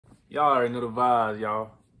Y'all already know the vibes,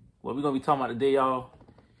 y'all. What we're gonna be talking about today, y'all,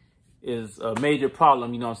 is a major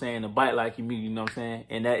problem, you know what I'm saying, in the bike life community, you know what I'm saying?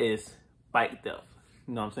 And that is bike theft.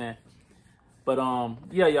 You know what I'm saying? But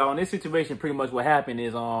yeah, y'all, in this situation, pretty much what happened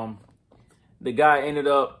is the guy ended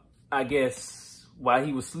up, I guess, while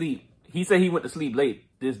he was asleep. He said he went to sleep late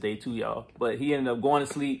this day too, y'all. But he ended up going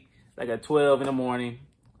to sleep like at 12 in the morning,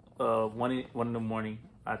 one in the morning,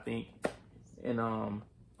 I think. And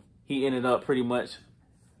he ended up pretty much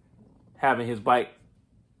having his bike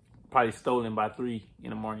probably stolen by 3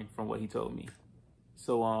 in the morning from what he told me.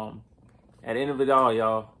 So at the end of it all,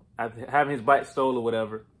 y'all, after having his bike stolen or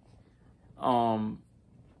whatever,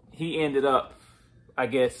 he ended up, I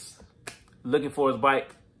guess, looking for his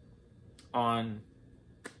bike on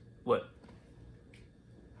what?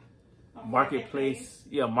 Marketplace.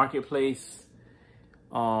 Yeah, Marketplace,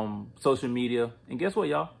 social media. And guess what,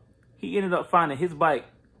 y'all? He ended up finding his bike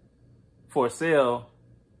for sale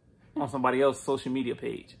on somebody else's social media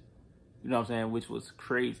page. You know what I'm saying? Which was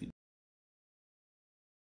crazy.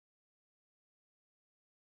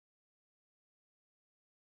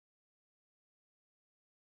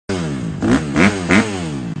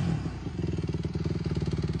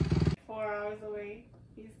 Away.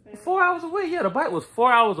 4 hours away? Yeah, the bike was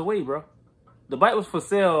 4 hours away, bro. The bike was for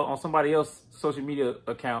sale on somebody else's social media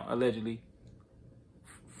account, allegedly.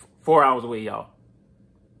 4 hours away, y'all.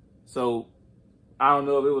 So, I don't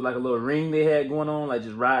know if it was like a little ring they had going on, like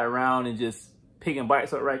just ride around and just picking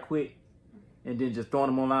bikes up right quick and then just throwing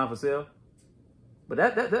them online for sale. But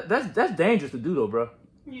that's dangerous to do though, bro.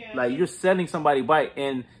 Yeah. Like you're selling somebody's bike.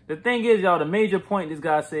 And the thing is, y'all, the major point this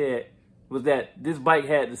guy said was that this bike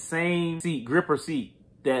had the same seat, gripper seat,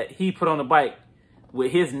 that he put on the bike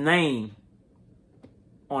with his name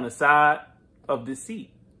on the side of the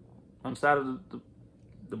seat, on the side of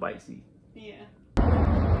the bike seat. Yeah.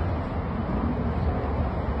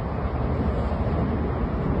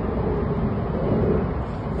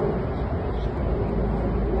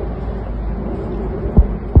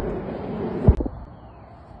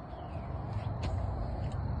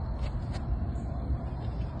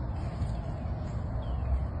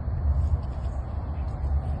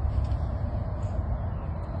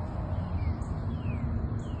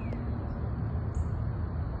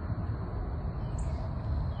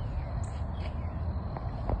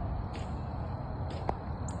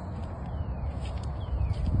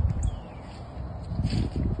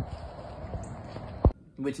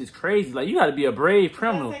 Which is crazy. Like, you got to be a brave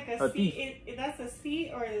criminal. That's like a seat. That's a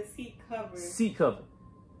seat or the seat cover? Seat cover.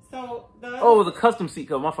 So oh, it was a custom seat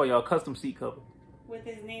cover. My fault, y'all. Custom seat cover. With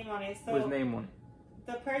his name on it. So with his name on it.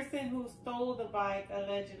 The person who stole the bike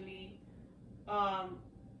allegedly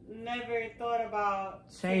never thought about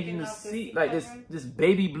changing the seat. Like this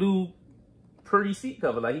baby blue pretty seat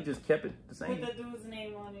cover. Like, he just kept it the same. With the dude's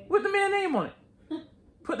name on it. With the man's name on it.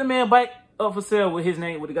 Put the man bike up for sale with his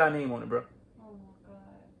name, with the guy's name on it, bro.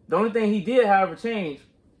 The only thing he did, however, change,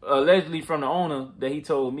 allegedly from the owner that he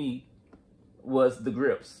told me, was the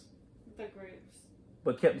grips. The grips.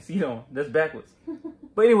 But kept the seat on. That's backwards.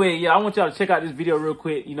 But anyway, yeah, I want y'all to check out this video real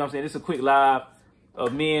quick. You know what I'm saying? This is a quick live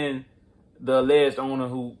of me and the alleged owner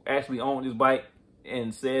who actually owned this bike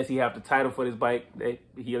and says he have the title for this bike that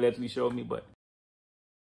he allegedly showed me. But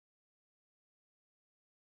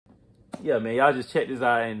yeah, man, y'all just check this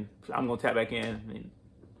out, and I'm going to tap back in and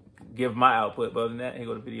give my output. But other than that, here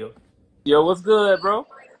go the video. Yo, what's good, bro?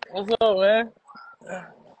 What's up, man?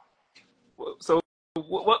 So,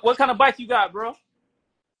 what kind of bike you got, bro?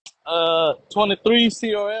 23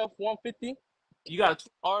 Crf150. You got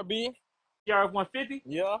a RB. Crf150?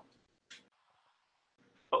 Yeah.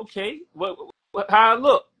 Okay. How it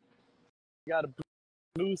look? Got a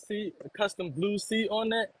blue seat, a custom blue seat on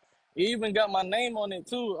that. It even got my name on it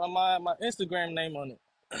too, my Instagram name on it.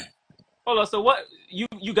 Hold on, so what, you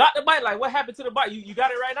got the bike? Like, what happened to the bike? You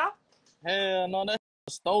got it right now? Hell no, that's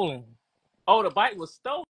stolen. Oh, the bike was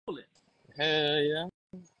stolen. Hell yeah.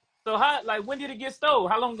 So how, like, when did it get stolen?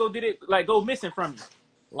 How long ago did it, like, go missing from you?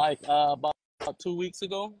 Like, about 2 weeks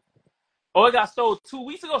ago. Oh, it got stolen 2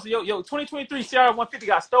 weeks ago? So, yo, 2023 CR150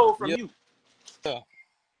 got stolen from you. Yeah.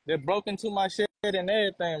 They broke into my shit and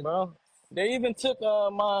everything, bro. They even took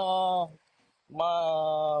my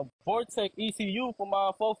Vortex ECU for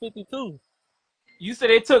my 452. You said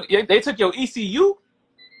they took your ECU?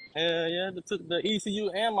 Hell yeah, they took the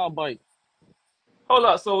ECU and my bike. Hold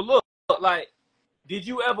up, so look, like, did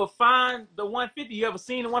you ever find the 150? You ever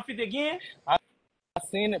seen the 150 again? I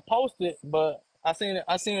seen it posted, but I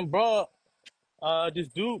seen bro, this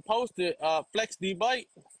dude posted Flex the bike.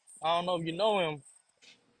 I don't know if you know him.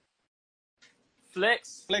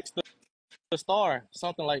 Flex the Star,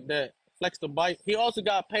 something like that. Flex the Bike. He also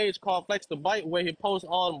got a page called Flex the Bike where he posts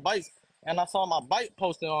all the bikes, and I saw my bike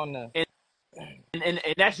posted on there. And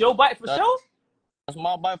that's your bike for sure? That's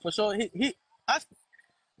my bike for sure.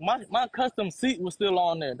 My custom seat was still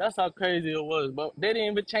on there. That's how crazy it was, but they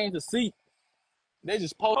didn't even change the seat. They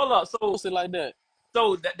just Hold up, posted like that.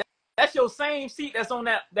 So that's your same seat that's on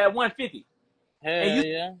that 150. Hell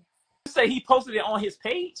yeah. You say he posted it on his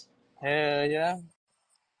page? Hell yeah.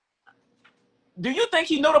 Do you think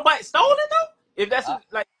he know the bike stolen though? If that's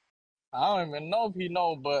like, I don't even know if he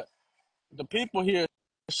know, but the people here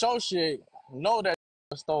associate know that it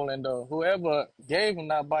was stolen though. Whoever gave him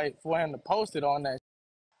that bike for him to post it on that.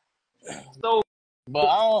 So, but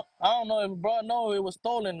I don't know if bro know it was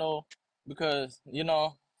stolen though, because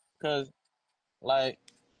like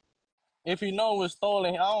if he know it was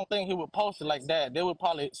stolen, I don't think he would post it like that. They would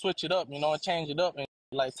probably switch it up, and change it up and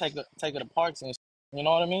like take it to parks and you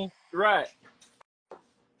know what I mean? right.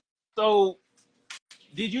 So,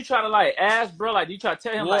 did you try to like ask bro? Like, did you try to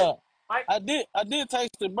tell him like? I did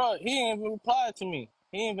text it, bro. He didn't even reply to me.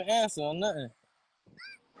 He didn't even answer or nothing.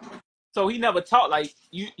 So he never talked, like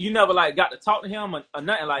you never like got to talk to him or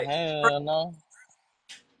nothing like. Hell no.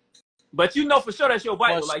 But you know for sure that's your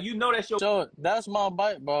bike, though. Like you know that's your. Sure, that's my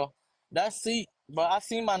bike, bro. That seat, but I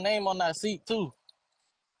see my name on that seat too.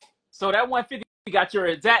 So that 150 got your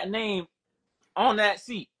exact name on that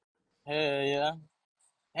seat. Hell yeah.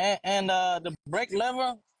 And the brake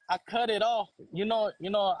lever, I cut it off.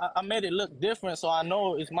 I made it look different, so I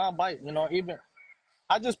know it's my bike. Even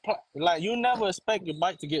I just like you never expect your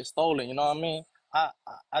bike to get stolen. You know what I mean?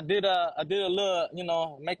 I did a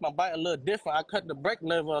little, make my bike a little different. I cut the brake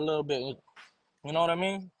lever a little bit. You know what I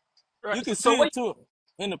mean? Right. You can see it too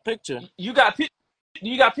in the picture. You got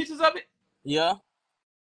pictures of it? Yeah.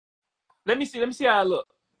 Let me see how it look.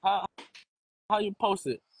 How you post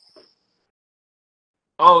it?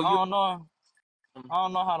 Oh, I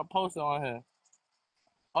don't know how to post it on here.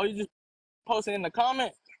 Oh, you just post it in the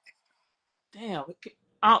comment? Damn.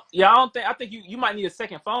 I think you might need a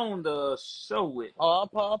second phone to show it. Oh, I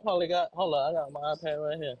probably got. Hold on, I got my iPad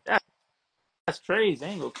right here. That's crazy. I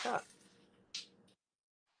ain't gonna cut.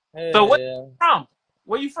 Hey, so where you from?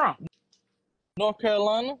 Where you from? North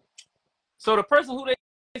Carolina. So the person who they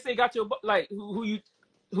say got your like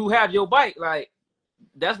who have your bike, like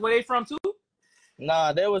that's where they from too?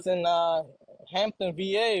 Nah, they was in Hampton,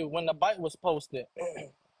 VA when the bike was posted.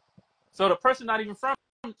 So the person not even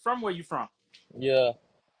from where you from? Yeah.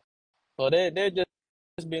 So they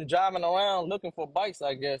just been driving around looking for bikes,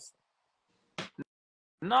 I guess.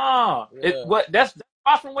 No. Yeah. That's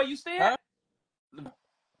far from where you stay at? Huh?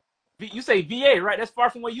 You say VA, right? That's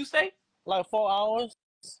far from where you stay? Like 4 hours.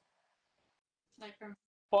 Like from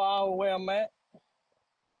 4 hours where I'm at.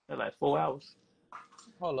 They're like 4 hours.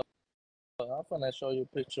 Hold up. I'm gonna show you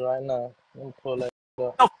a picture right now. Let me pull that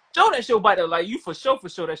up. No, show that's your bike though. Like you for sure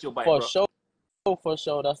that's your bike, bro. For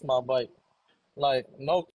sure, that's my bike. Like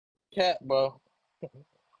no cap, bro.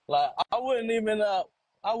 Like I wouldn't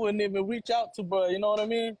even reach out to bro. You know what I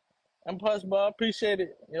mean? And plus, bro, I appreciate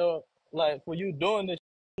it. Like for you doing this,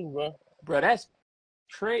 bro. Bro, that's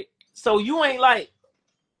crazy. So you ain't like,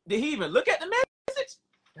 did he even look at the message?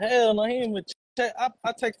 Hell no, he didn't even check.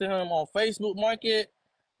 I texted him on Facebook Market,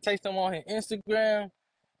 texted him on his Instagram,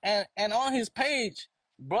 and on his page,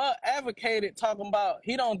 bro advocated talking about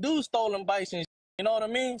he don't do stolen bikes and shit, you know what I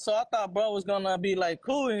mean? So I thought bro was gonna be like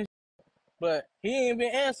cool and shit, but he ain't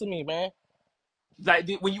even answer me, man. Like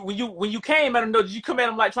when you came at him though, did you come at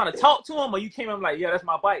him like trying to talk to him, or you came at him like, yeah, that's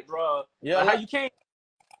my bike, bro? Yeah, like, how you came?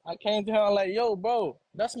 I came to him like, yo, bro,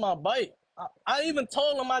 that's my bike. I even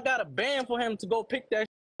told him I got a band for him to go pick that shit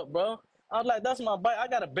up, bro. I was like, that's my bike. I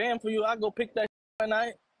got a band for you. I go pick that shit at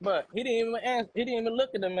night. But he didn't even answer. He didn't even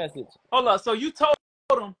look at the message. Hold up. So you told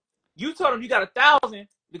him you got 1,000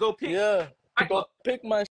 to go pick. Yeah, to go pick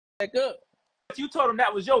my shit up. But you told him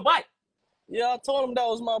that was your bike. Yeah, I told him that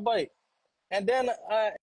was my bike. And then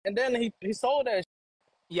he sold that shit.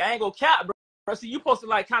 Yeah, I ain't gonna cap, bro. See, you supposed to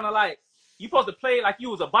like kind of like you supposed to play like you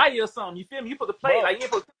was a body or something. You feel me? You supposed to play like you ain't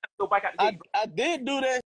supposed to go bike out the gate. I did do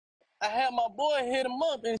that. I had my boy hit him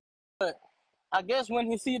up, and but I guess when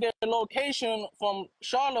he see their location from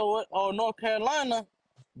Charlotte or North Carolina,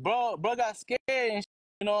 bro got scared, and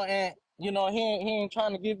he ain't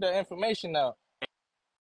trying to give that information out.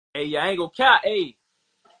 Hey, yeah, I ain't gonna cap. Hey,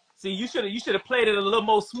 see, you should have played it a little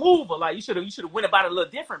more smoother. Like you should have went about it a little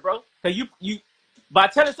different, bro. Cause you by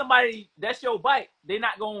telling somebody that's your bike, they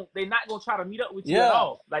not gonna try to meet up with you at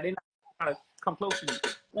all. Like they not trying to come close to you.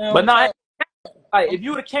 Man, but now, like if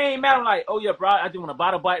you would have came out like, oh yeah, bro, I just want to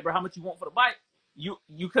buy the bike, bro. How much you want for the bike? You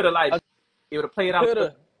could have like it would have played out.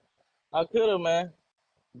 I could have, man.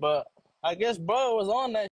 But I guess bro was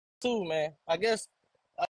on that too, man. I guess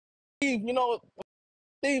Steve,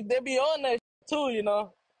 Steve, they be on that too, They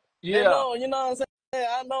Yeah. know, you know what I'm saying?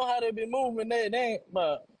 I know how they be moving. They ain't,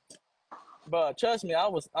 but trust me, I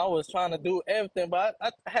was trying to do everything, but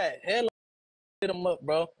I had hella hit them up,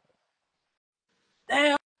 bro.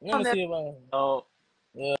 Damn. Let me That. see if I. Oh.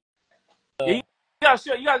 Yeah. Yeah. You gotta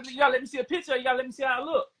show. You gotta let me see a picture. You gotta let me see how it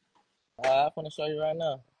look. I'm gonna show you right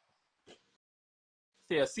now.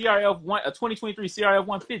 See a CRF 2023 CRF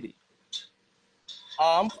 150.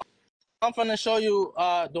 I'm gonna show you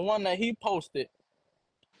the one that he posted.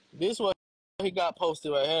 This what he got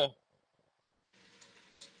posted right here,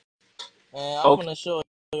 and I'm Okay. gonna show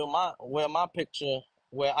you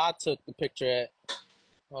where I took the picture at.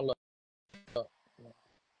 Hold up.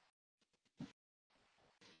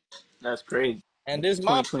 That's crazy. And this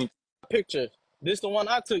my 2020. picture. This the one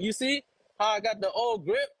I took. You see how I got the old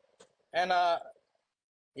grip, and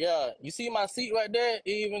yeah, you see my seat right there.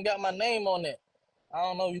 It even got my name on it. I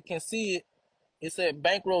don't know if you can see it. It said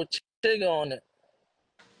Bankroll Chigga on it.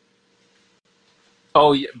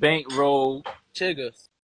 Oh yeah, bankroll. Chiggers.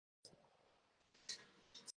 And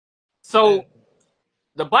So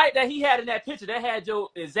the bike that he had in that picture that had your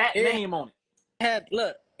exact it name on it.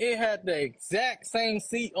 it had the exact same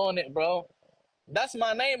seat on it, bro. That's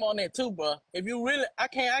my name on it too, bro. If you really, I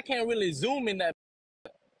can't really zoom in that.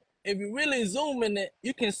 If you really zoom in it,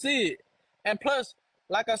 you can see it. And plus,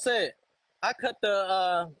 like I said, I cut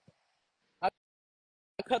the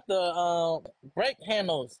brake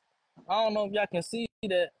handles. I don't know if y'all can see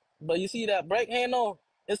that, but you see that brake handle?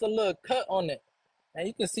 It's a little cut on it. And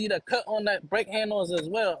you can see the cut on that brake handles as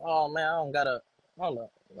well. Oh man, I don't gotta hold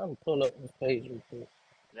up. Let me pull up this page real quick.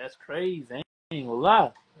 That's crazy. I ain't gonna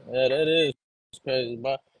lie. Yeah, that is crazy,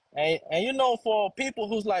 bro. And for people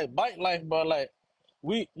who's like bike life, bro, like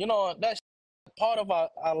we, that's part of our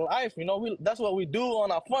life. That's what we do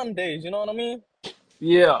on our fun days. You know what I mean?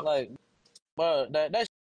 Yeah. Like, bro, that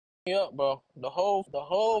me up, bro. The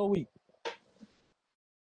whole week.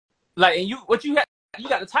 Like, and you had, you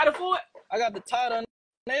got the title for it? I got the title and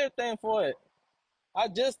everything for it.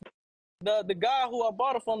 The guy who I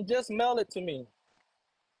bought it from just mailed it to me.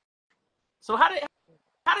 So how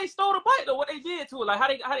they stole the bike though? What they did to it? Like how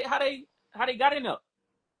they got in there?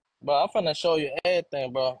 Bro, I'm finna show you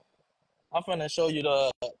everything, bro. I'm finna show you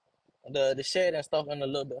the shed and stuff in a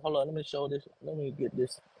little bit. Hold on, let me show this. Let me get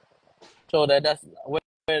this. Show that's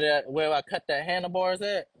where I cut that handlebars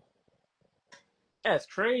at. That's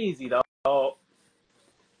crazy, dog.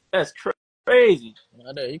 That's crazy.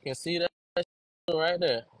 Right there, you can see that right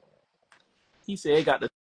there. He said it got the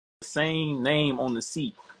same name on the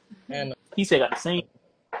seat. And He said it got the same.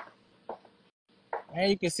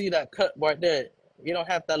 you can see that cut right there. You don't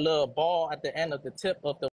have that little ball at the end of the tip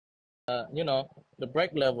of the the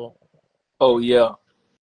brake level. Oh yeah.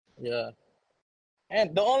 Yeah.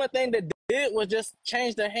 And the only thing they did was just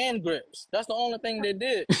change the hand grips. That's the only thing they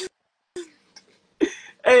did.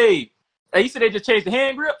 Hey, you said they just changed the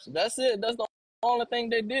hand grips? That's it. That's the only thing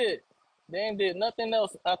they did. They ain't did nothing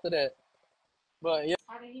else after that. But yeah,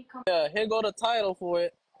 here go the title for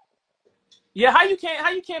it. Yeah, how you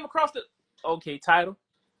came across the title?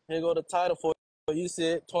 Here go the title for it. You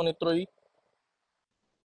said 23.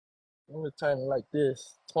 Let me turn it like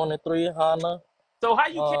this. 23 Honda. So how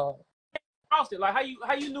you came across it? Like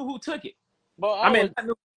how you knew who took it? But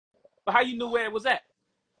But how you knew where it was at?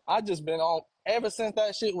 I just been on ever since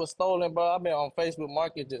that shit was stolen, bro. I've been on Facebook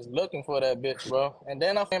Market just looking for that bitch, bro. And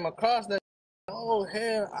then I came across that. Oh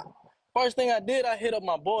hell! First thing I did, I hit up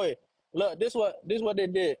my boy. Look, this what they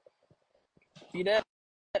did. See that?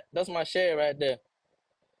 That's my share right there.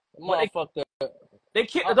 Motherfucker. They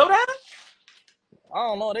kicked the door down? I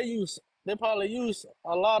don't know. They probably use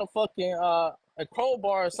a lot of fucking a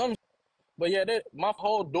crowbar or something. But yeah, my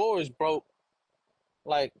whole door is broke.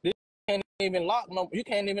 Like this can't even lock no. You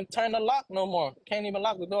can't even turn the lock no more. Can't even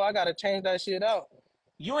lock the door. I gotta change that shit out.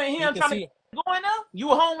 You ain't here trying to go in there? You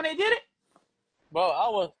were home when they did it? Bro, I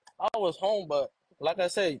was home, but like I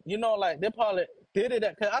said, like they probably did it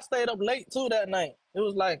cause I stayed up late too that night. It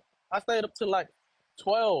was like I stayed up till like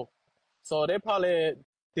 12. So they probably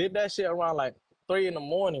did that shit around like 3 in the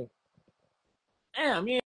morning. Damn,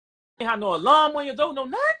 you ain't have no alarm on your door, no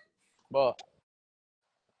nothing? But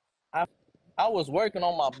I was working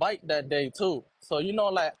on my bike that day too. So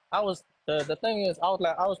like the thing is I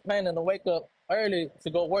was planning to wake up early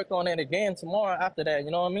to go work on it again tomorrow after that,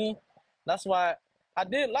 you know what I mean? That's why I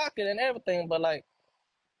did lock it and everything, but like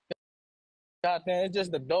goddamn, it's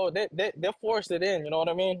just the door. They forced it in, you know what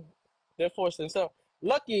I mean? They forced it in. So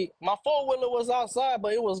lucky my 4-wheeler was outside,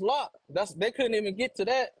 but it was locked. They couldn't even get to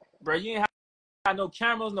that. Bro, you ain't got no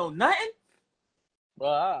cameras, no nothing.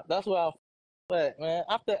 Bro, that's where I felt, man.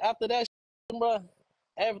 After that, bro,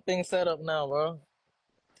 everything's set up now, bro.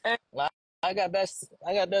 And Like, I got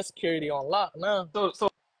that security on lock now. so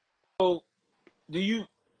do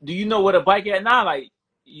you know what a bike at now? Like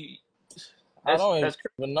you, I don't that's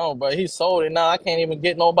even know, bro. He sold it now. I can't even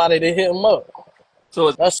get nobody to hit him up. so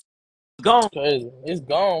it's That's gone. crazy. It's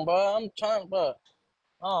gone, bro. I'm trying, bro.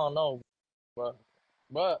 I don't know, bro.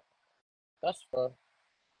 But that's, bro.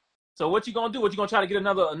 So what you gonna do? What you gonna try to get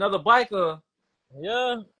another bike or?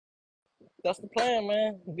 Yeah, that's the plan,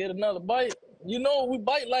 man. Get another bike. You know we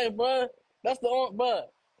bike life, bro. That's the only, bro.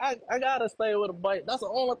 I gotta stay with a bike. That's the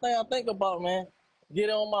only thing I think about, man. Get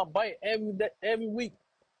on my bike every day, every week.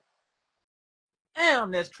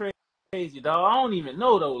 Damn, that's crazy, dog. I don't even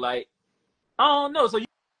know though. Like I don't know. So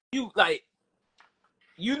you like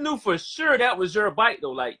you knew for sure that was your bike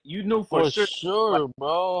though. Like you knew for For sure. Like, sure,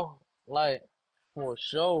 bro. Like, for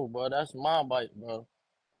sure, bro. That's my bike, bro.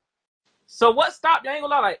 so what stopped you? I ain't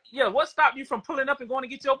gonna lie. Like yeah, what stopped you from pulling up and going to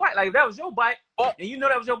get your bike? Like if that was your bike But and you know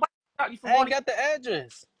that was your bike, what stopped you from I going ain't to got the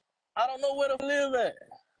address. I don't know where to live at.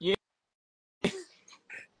 yeah. I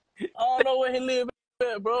don't know where he live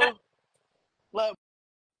at, bro. Like,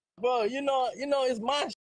 bro, it's my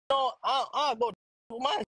shit. You know, I'll go for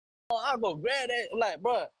my shit. I'll go grab that. Like,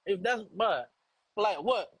 bro, if that's, bro, like,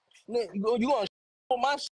 what? You gonna for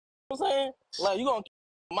my shit? You know what I'm saying? Like, you gonna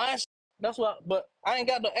my shit? That's what, but I ain't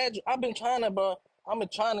got the address. I've been trying to, bro. I've been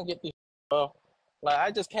trying to get this, bro. Like,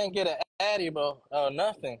 I just can't get an addy, bro.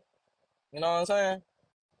 Nothing. You know what I'm saying?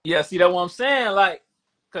 Yeah, see that's what I'm saying. Like,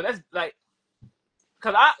 cause that's like,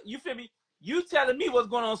 you feel me? You telling me what's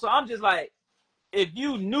going on, so I'm just like, if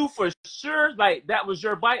you knew for sure, like that was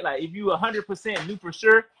your bike, like if you 100% knew for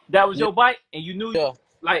sure that was Yeah. your bike, and you knew, Yeah.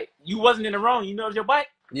 like you wasn't in the wrong, you know it was your bike.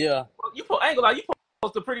 Yeah. Well, I ain't gonna lie, you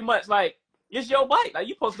supposed to pretty much like it's your bike, like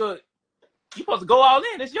you supposed to go all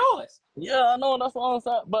in, it's yours. Yeah, I know that's what I'm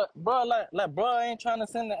saying. But bro, like bro ain't trying to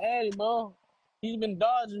send the addy, bro. He's been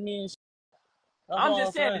dodging me and shit. That's I'm what I'm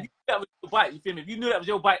just saying, if saying. you knew that was your bike, you feel me? If you knew that was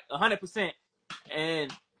your bike 100%,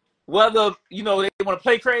 and whether you know they want to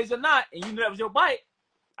play crazy or not, and you knew that was your bike,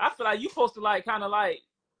 I feel like you supposed to like kind of like,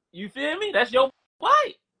 you feel me? That's your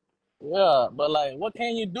bike. Yeah, but like, what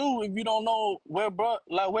can you do if you don't know where, bro?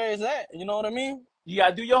 Like, where is that? You know what I mean? You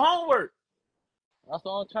gotta do your homework. That's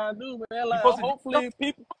what I'm trying to do, man. You Like, supposed to do your hopefully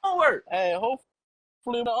people, homework. hey,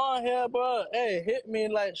 hopefully they're on here, bro. Hey, hit me,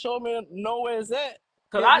 like, show me know where it's at.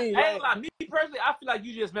 Cause Hit I me, ain't like, gonna lie, me personally, I feel like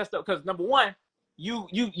you just messed up. Cause number one, you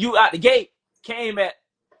out the gate came at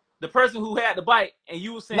the person who had the bike, and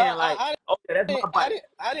you were saying nah, like, okay, that's my bike.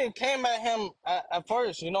 I didn't came at him at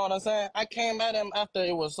first. You know what I'm saying? I came at him after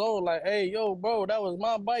it was sold. Like, hey, yo, bro, that was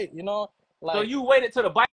my bike. You know, like. So you waited till the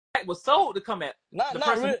bike was sold to come at Not the not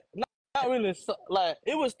person. really, not really. Like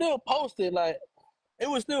it was still posted. Like it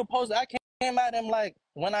was still posted. I came at him like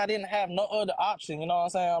when I didn't have no other option. You know what I'm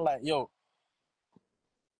saying? I'm like, yo,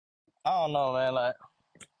 I don't know, man. Like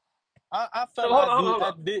I So felt hold like on, hold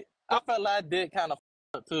on. I felt like I did kind of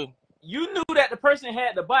up too. You knew that the person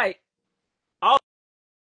had the bike all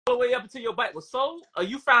the way up until your bike was sold, or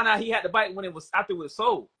you found out he had the bike when it was after it was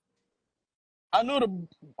sold? I knew the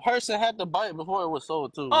person had the bike before it was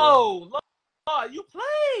sold too. Bro. Oh Lord, you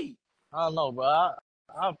played. I don't know, bro.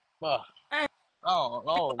 I don't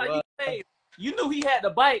know, bro. You knew he had the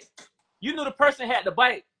bike. You knew the person had the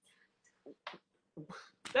bike.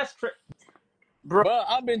 That's crazy, bro. Bro,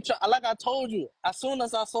 I've been like I told you. As soon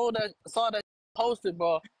as I saw that posted,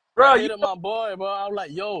 bro, Bro, I hit my boy, bro. I was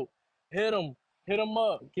like, yo, hit him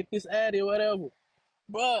up, get this addy or whatever.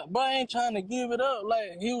 Bro ain't trying to give it up.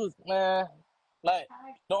 Like he was, man. Like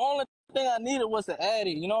the only thing I needed was the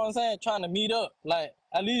addy. You know what I'm saying? Trying to meet up, like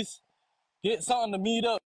at least get something to meet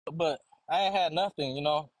up. But I ain't had nothing, you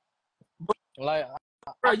know. Like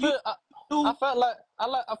bro, I felt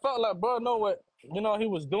like bro know what he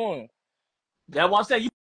was doing. That's what I'm saying. You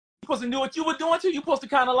supposed to know what you were doing too. You supposed to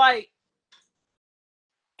kind of like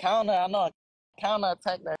counter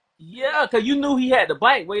attack that. Yeah, because you knew he had the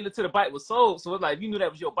bike, waited until the bike was sold. So it's like, if you knew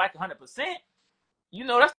that was your bike 100%,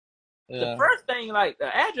 that's the first thing, like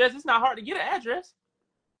the address. It's not hard to get an address.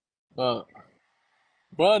 Bro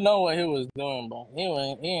know what he was doing, bro. He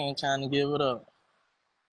ain't trying to give it up.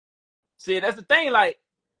 See, that's the thing, like,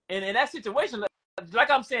 and in that situation,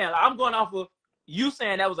 like I'm saying, like, I'm going off of you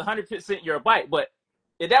saying that was 100% your bike, but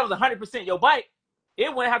if that was 100% your bike,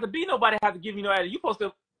 it wouldn't have to be nobody have to give you no address. You supposed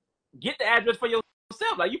to get the address for yourself.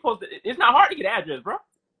 Like, you supposed to, it's not hard to get an address, bro.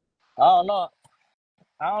 I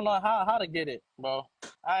don't know how to get it, bro.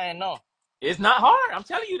 I ain't know. It's not hard. I'm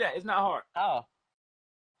telling you that. It's not hard.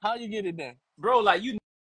 How you get it then? Bro, like, you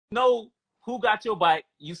know who got your bike,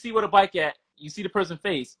 you see where the bike at, you see the person's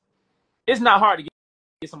face. It's not hard to get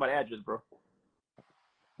somebody's address, bro.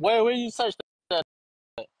 Where you search that?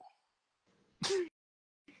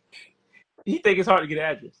 He think it's hard to get an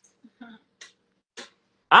address.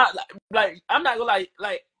 I'm not gonna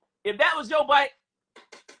like if that was your bike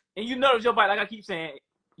and you know it was your bike, like I keep saying,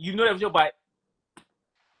 you know that was your bike.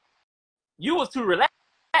 You was too relaxed,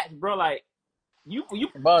 bro. Like you.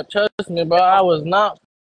 Bro, trust me, bro. I was not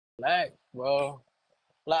relaxed, bro.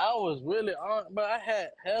 Like I was really on, but I had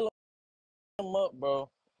hella him up, bro.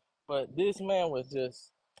 But this man was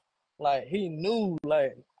just like he knew,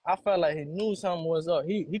 like I felt like he knew something was up.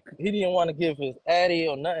 He didn't want to give his addy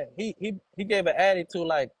or nothing. He gave an addy to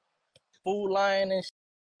like Food Lion and shit.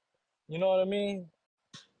 You know what I mean?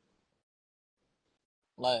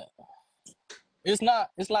 Like it's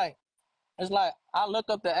like I look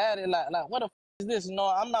up the addy like what the f is this? You know,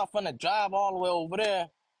 I'm not finna drive all the way over there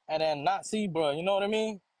and then not see, bro. You know what I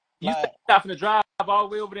mean? You Like not finna drive all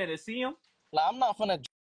the way over there to see him. Like I'm not finna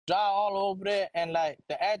drive all over there and like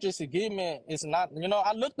the address he give me is not. You know,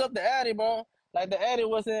 I looked up the addy, bro. Like the addy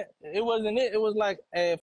wasn't it. It was like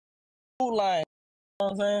a Food Line. You know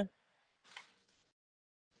what I'm saying?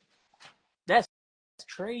 That's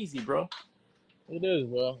crazy, bro. It is,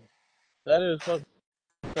 bro. That is fucking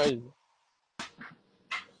crazy.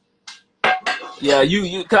 Yeah,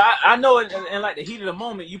 cause I know in like the heat of the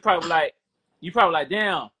moment, you probably like,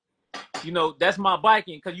 damn, you know, that's my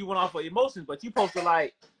biking, cause you went off of emotions, but you supposed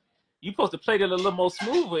to play it a little more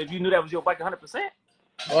smoother if you knew that was your bike 100%.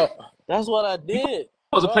 Well, that's what I did.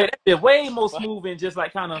 Supposed to play that shit way more smooth and just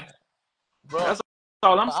like kind of, bro. That's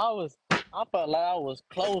all I'm saying. I felt like I was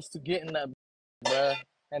close to getting that, bro.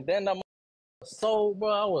 And then that sold, bro.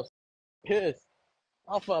 I was pissed.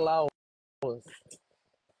 I felt like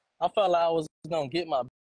I was gonna get my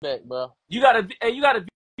back, bro. You got a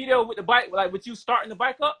video with the bike, like with you starting the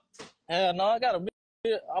bike up? Hell no, I got a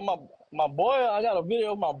video. My boy. I got a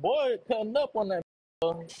video of my boy cutting up on that.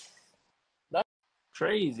 That's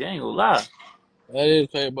crazy. I ain't gonna lie. That is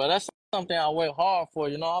crazy, but that's something I work hard for.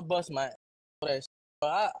 You know, I bust my for that shit.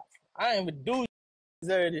 But I ain't even do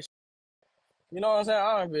this shit. You know what I'm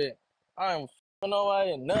saying? I ain't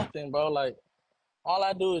nobody nothing, bro. Like all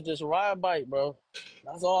I do is just ride a bike, bro.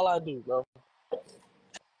 That's all I do, bro.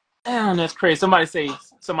 Damn, that's crazy. Somebody say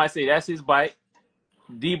that's his bike.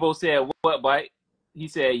 Debo said what bike? He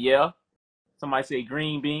said yeah. Somebody say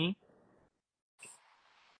green bean.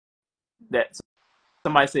 That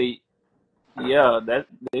somebody say yeah. That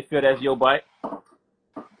they feel that's your bike.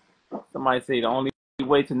 Somebody say the only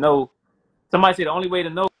way to know. Somebody say the only way to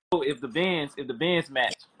know if the bands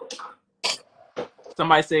match.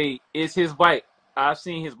 Somebody say it's his bike. I've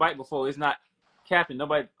seen his bike before. It's not capping.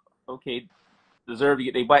 Nobody deserve to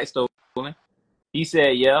get their bike stolen. He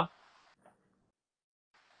said yeah.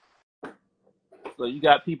 So you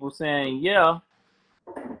got people saying yeah.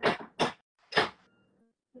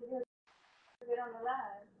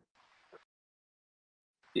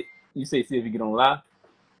 You say see if you get on live.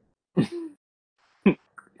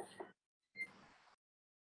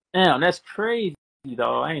 Damn, that's crazy,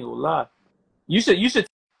 dog. I ain't gonna lie. You should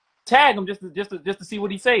tag him just to see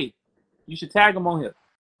what he say. You should tag him on here.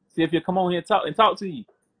 See if he'll come on here and talk to you.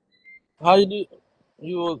 How you do?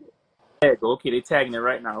 You okay? They tagging it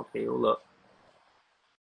right now. Okay, hold up.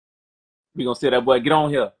 We gonna see that boy get on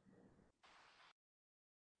here.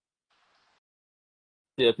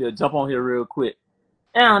 See if he'll jump on here real quick.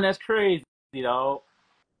 Damn, that's crazy, dog.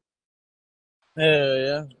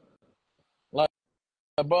 yeah. Like,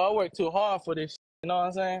 bro, I work too hard for this. You know what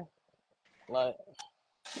I'm saying? Like,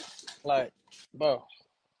 bro,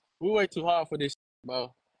 we work too hard for this,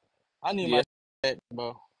 bro. I need my shit,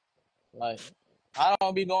 bro. Like, I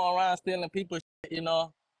don't be going around stealing people's shit, you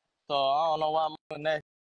know. So I don't know why I'm doing that.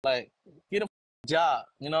 Like, get a job,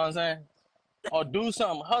 you know what I'm saying? Or do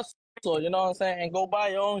something, hustle, you know what I'm saying? And go buy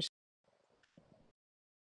your own shit.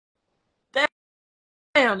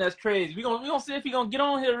 Damn, that's crazy. We gonna see if he gonna get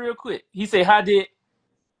on here real quick. He said, how did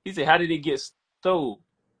it get stole?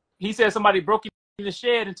 He said somebody broke in the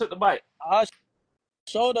shed and took the bike. I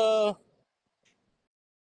showed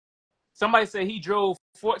Somebody said he drove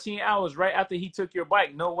 14 hours right after he took your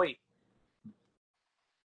bike. No way.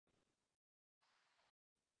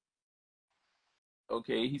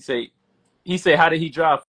 Okay, he said, how did he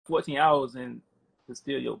drive 14 hours and to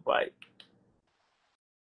steal your bike?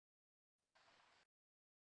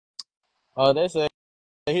 they say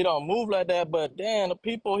he don't move like that, but damn, the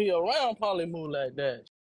people he around probably move like that.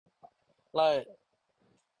 Like,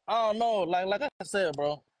 I don't know. Like I said,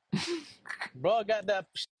 bro. Bro got that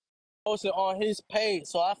posted on his page,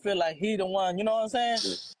 so I feel like he the one. You know what I'm saying?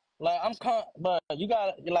 Like but you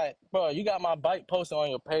got like, bro, you got my bike posted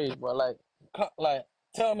on your page, bro. Like,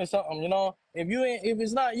 tell me something, you know. If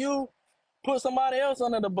it's not you, put somebody else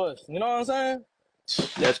under the bus. You know what I'm saying?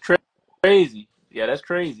 That's crazy. Yeah, that's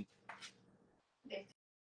crazy.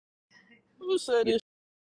 Who said Yeah. this?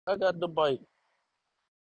 I got the bike.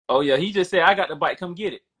 Oh yeah, he just said I got the bike. Come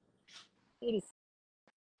get it.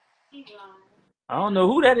 I don't know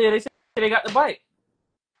who that is. They said they got the bike.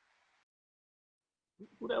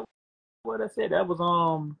 Who that? What I said? That was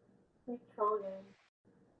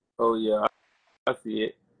Oh yeah, I see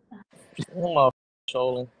it. I'm off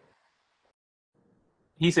trolling.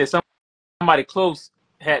 He said somebody close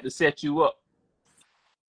had to set you up.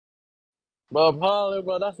 Bro, probably,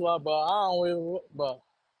 bro. That's why, bro. I don't even, bro.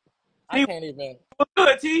 I T, can't even. what's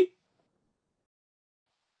good, T?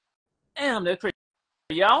 Damn, that's crazy.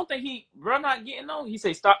 Yeah, I don't think bro not getting on. He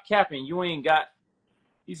said stop capping. You ain't got.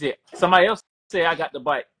 He said somebody else say I got the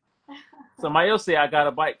bike. Somebody else say I got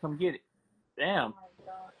a bike. Come get it. Damn.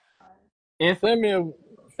 Send me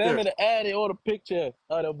the ad or the picture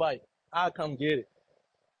of the bike. I'll come get it.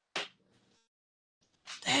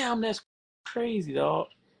 Damn, that's crazy, dog.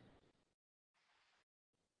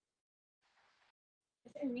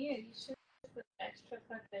 You should put extra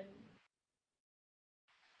fucking.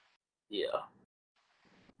 Yeah.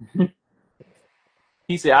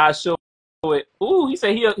 He said I'll show it. Ooh, he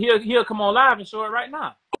said he'll come on live and show it right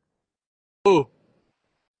now. Ooh.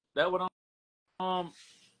 That what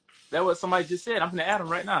somebody just said. I'm gonna add him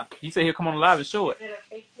right now. He said he'll come on live and show it. Is it a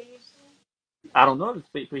fake page? I don't know if it's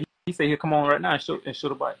fake, but he said he'll come on right now and show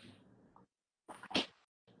the bike.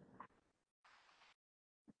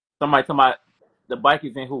 Somebody talking about the bike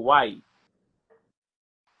is in Hawaii.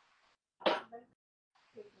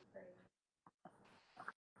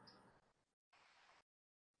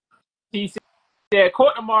 T said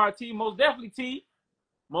court tomorrow, T. Most definitely, T.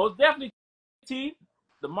 Most definitely, T.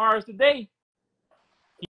 Tomorrow's the day.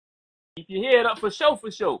 Keep your head up for sure,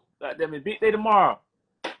 for sure. Goddamn it, big day tomorrow.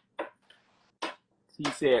 He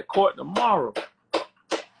said court tomorrow.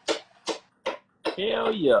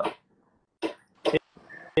 Hell yeah.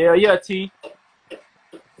 Hell yeah, T.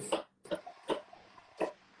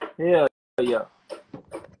 Hell yeah.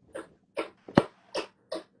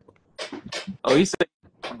 Oh, he said,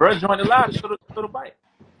 bro, join the live to show the bike.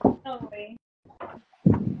 No way.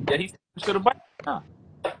 Yeah, he show the bike. Nah.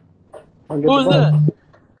 Who's that?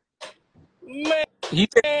 Man, He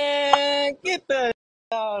said, get that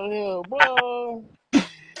out of here, bro. hey,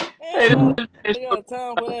 I got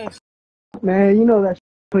time for that. Man, you know that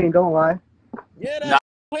clean, don't lie. Yeah, that's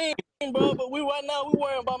clean, bro. But right now we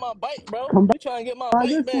worrying about my bike, bro. We trying to get my Buy bike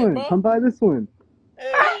this back, one. bro. Come buy this one.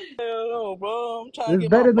 Hell no, bro. I'm trying to It's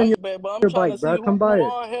get better my than bike back, bro. I'm your trying bike, to see bro. Come buy who it.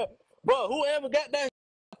 on here. Bro, whoever got that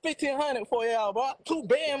 1,500 for y'all, bro. Too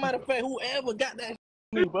bad, matter of fact, whoever got that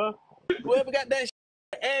me, bro. Whoever got that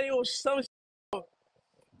Addy or some shit.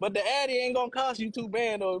 But the Addy ain't gonna cost you too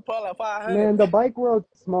bad though. Probably like 500. Man, the bike world's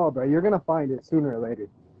small, bro. You're gonna find it sooner or later.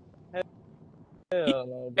 Hell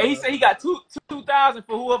no, bro. he said he got 2,000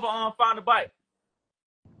 for whoever found the bike.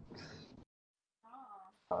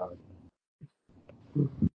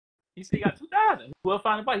 He said he got 2,000. Whoever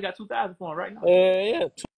found the bike, he got 2,000 for him right now. Yeah,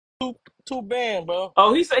 two band, bro.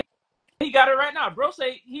 Oh, he said he got it right now. Bro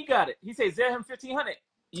say he got it. He said sell him 1,500.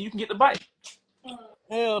 You can get the bike.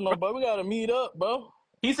 Hell no, bro. We gotta meet up, bro.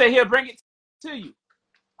 He said he'll bring it to you.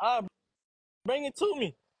 Bring it to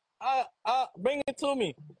me. Bring it to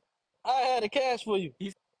me. I had the cash for you.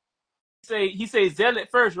 He say sell it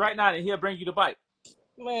first right now, and he'll bring you the bike.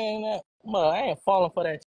 Man, bro, I ain't falling for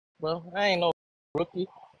that, bro. I ain't no rookie.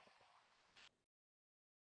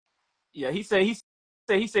 Yeah, he say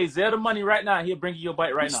sell the money right now, and he'll bring you your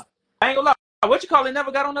bike right now. I ain't gonna lie. What you call it?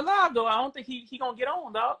 Never got on the live though. I don't think he gonna get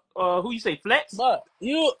on, dog. Who you say, Flex? But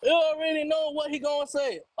you already know what he gonna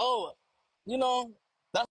say. Oh, you know,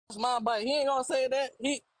 that's my bike. He ain't gonna say that.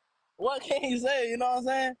 What can he say? You know what I'm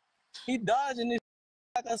saying? He dodging this.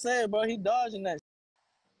 Like I said, bro, he dodging that.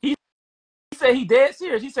 He said he dead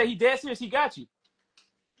serious. He said he dead serious. He got you.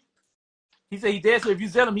 He said he dead serious. If you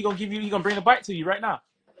sell him, he gonna bring the bike to you right now.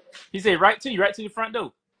 He said right to the front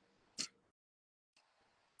door.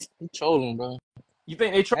 He trolling, bro. You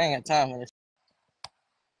think they I ain't got time for this.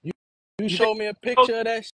 You show me a picture of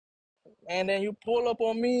that and then you pull up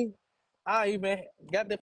on me. I even got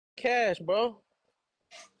the cash, bro.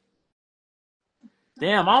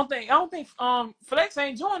 Damn, I don't think Flex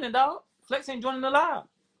ain't joining, dog. Flex ain't joining the live.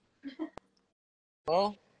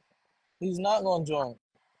 Bro, he's not gonna join.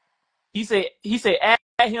 He said add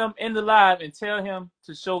him in the live and tell him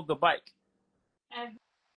to show the bike.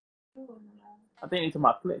 I think it's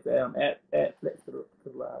my flex. Add flex to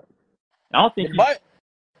the live. I don't The think bike,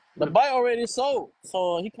 the bike already sold,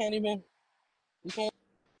 so he can't even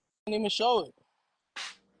show it.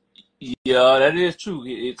 Yeah, that is true.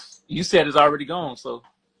 It's you said it's already gone. So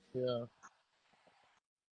Yeah.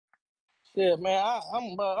 Shit, man,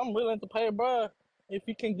 I'm willing to pay, bro, if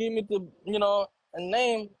he can give me a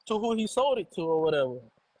name to who he sold it to or whatever.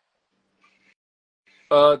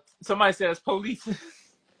 somebody said it's police.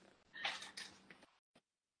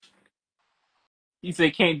 He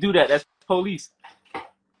said can't do that. That's police.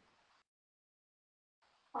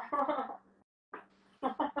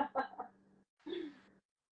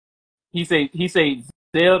 He say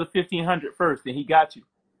sell the 1500 first, then he got you.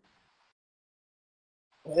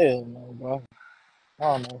 Hell no, bro. I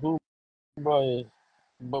don't know who bro is,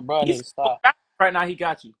 but bro He need to said stop. right now he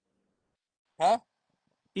got you. Huh?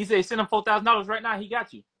 He said send him $4,000 right now. He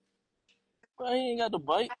got you. Bro, he ain't got the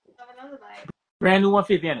bike. Brand new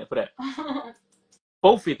 150 in it for that.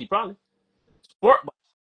 450 probably. Sport bike.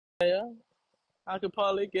 Yeah, I could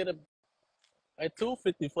probably get a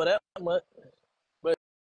 250 for that much, but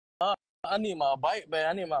I need my bike back.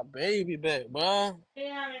 I need my baby back, bro. Do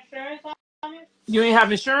you have insurance on it? You ain't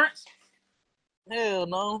have insurance? Hell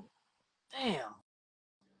no. Damn.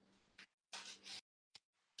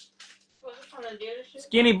 Was it from the dealership?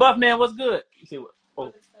 Skinny buff man, what's good? You see what?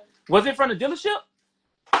 Oh. Was it from the dealership?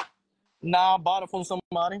 Nah, I bought it from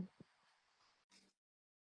somebody.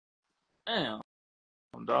 Damn,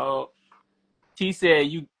 dog. He said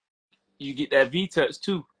you get that V touch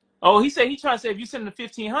too. Oh, he said he trying to say if you send the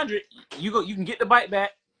 1500, you can get the bike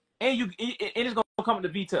back, and it's gonna come with the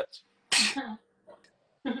V touch.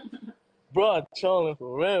 Bro, trolling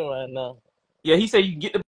for real right now. Yeah, he said you can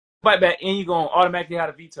get the bike back, and you gonna automatically have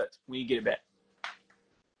a V touch when you get it back.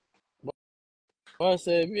 Bro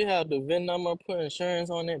said if you have the VIN number, put insurance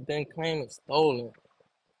on it, then claim it stolen.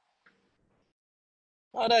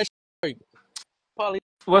 Oh, that shit. Probably.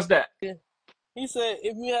 What's that? He said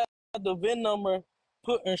if you have the VIN number,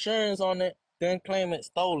 put insurance on it, then claim it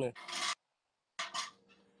stolen.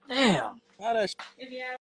 Damn. How that shit If you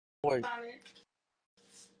have work? on it,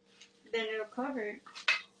 then it'll cover it.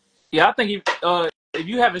 Yeah, I think if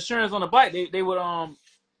you have insurance on the bike, they would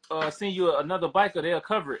send you another bike, or they'll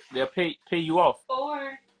cover it. They'll pay you off.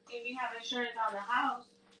 Or if you have insurance on the house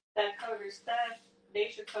that covers theft, they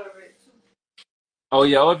should cover it too. Oh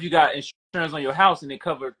yeah, or if you got insurance on your house and they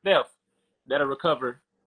cover theft, that'll recover.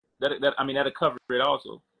 That'll cover it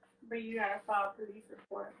also. But you gotta file a police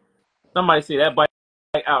report. Somebody say that bike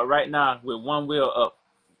out right now with one wheel up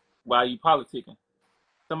while you politicking.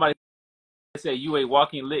 Somebody said you a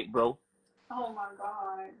walking lick, bro. Oh my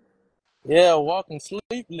god. Yeah, walking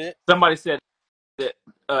sleep lit. Somebody said that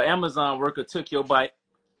Amazon worker took your bike.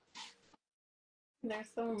 They're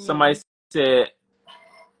so mean. Somebody said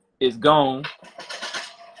it's gone.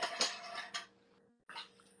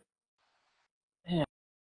 Damn.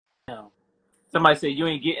 Somebody said you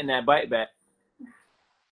ain't getting that bike back.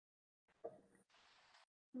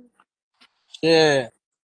 Yeah.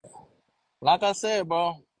 Like I said,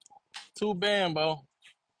 bro, too bad, bro.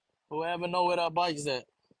 Whoever know where that bike's at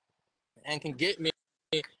and can get me,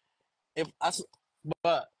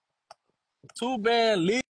 but too bad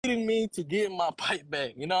leading me to get my bike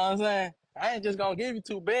back. You know what I'm saying? I ain't just gonna give you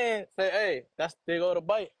 2 bands. Say, hey, they go to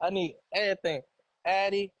bike. I need everything.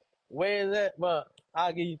 Addy, where is that? But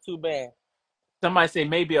I'll give you 2 bands. Somebody say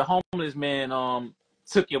maybe a homeless man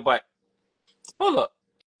took your bike. Hold up.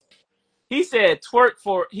 He said twerk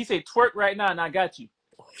right now and I got you.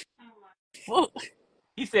 Fuck.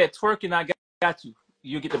 He said twerk and I got you.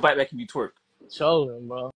 You'll get the bike back if you twerk. Trolling,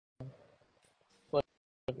 bro.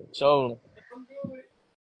 Fucking trolling.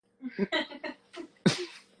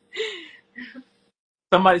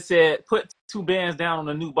 Somebody said put 2 bands down on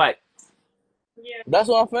a new bike. Yeah. That's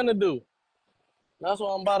what I'm finna do. That's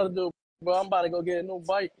what I'm about to do, bro. I'm about to go get a new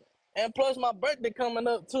bike. And plus my birthday coming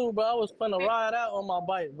up too, bro. I was finna ride out on my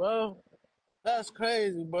bike, bro. That's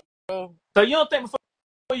crazy, bro. So you don't think before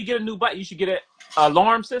you get a new bike, you should get an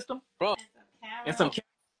alarm system? Bro. And some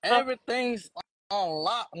everything's on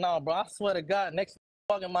lock now, bro. I swear to God, next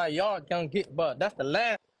fucking my yard gonna get, but that's the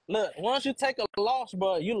last. Look, once you take a loss,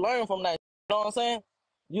 bro, you learn from that. You know what I'm saying?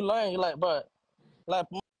 You learn. You like, bro, like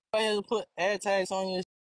put air tags on your.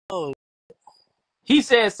 Oh. He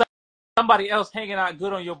said somebody else hanging out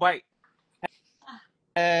good on your bike.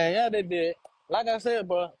 Yeah, they did. Like I said,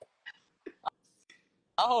 bro,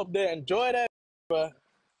 I hope they enjoy that, bro.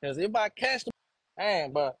 Cause if I catch them,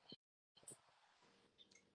 man, bro.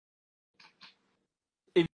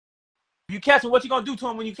 If you catch him, what you gonna do to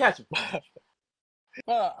him when you catch him?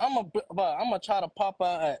 I'm gonna try to pop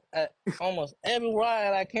out at almost every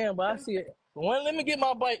ride I can, but I see it. Well, let me get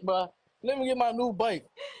my bike, bro. Let me get my new bike.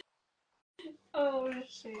 Oh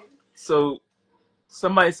shit. So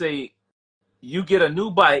somebody say, you get a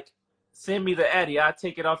new bike, send me the Addy, I'll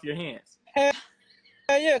take it off your hands. Hell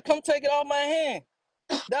yeah, come take it off my hand.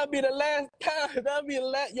 That'll be the last time. That'll be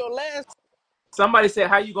your last. Somebody said,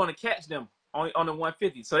 how you gonna catch them on the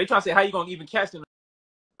 150? So they try to say, how you gonna even catch them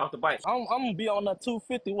off the bike? I'm gonna be on the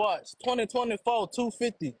 250 watch. 2024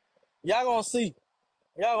 250. Y'all gonna see.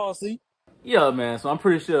 Y'all gonna see. Yeah, man. So I'm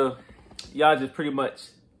pretty sure y'all just pretty much,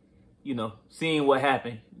 seeing what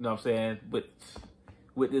happened. You know what I'm saying?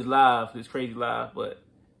 With this crazy live. But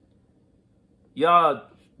y'all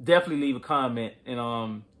definitely leave a comment.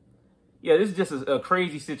 And yeah, this is just a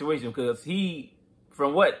crazy situation because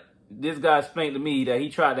from what this guy explained to me, that he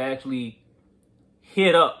tried to actually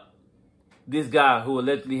hit up this guy who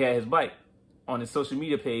allegedly had his bike on his social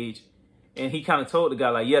media page, and he kind of told the guy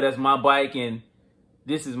like, yeah, that's my bike and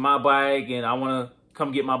this is my bike and I want to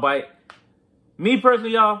come get my bike. Me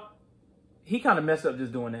personally, y'all, he kind of messed up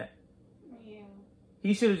just doing that. Yeah.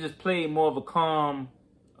 He should have just played more of a calm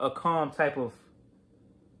type of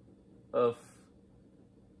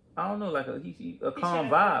I don't know, like a calm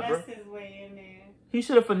vibe, bro. His way in there. He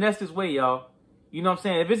should have finessed his way, y'all. You know what I'm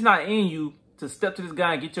saying? If it's not in you to step to this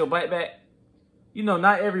guy and get your bike back,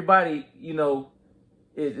 not everybody,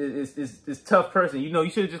 is tough person. You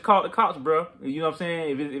should have just called the cops, bro. You know what I'm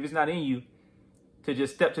saying? If it's not in you to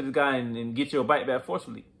just step to this guy and get your bike back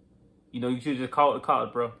forcefully, you should have just called the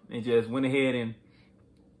cops, bro, and just went ahead and,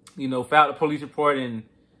 filed a police report and,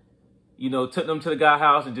 took them to the guy's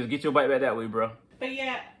house and just get your bike back that way, bro. But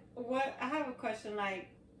yeah, I have a question, like,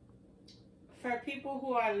 for people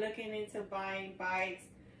who are looking into buying bikes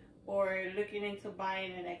or looking into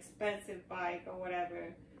buying an expensive bike or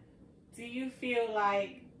whatever, do you feel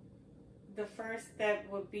like the first step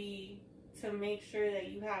would be to make sure that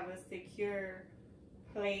you have a secure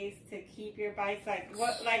place to keep your bikes?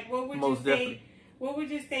 What would Most you say? definitely. What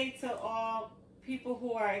would you say to all people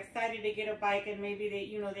who are excited to get a bike and maybe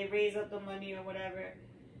they raise up the money or whatever,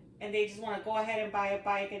 and they just want to go ahead and buy a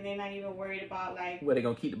bike and they're not even worried about like where they're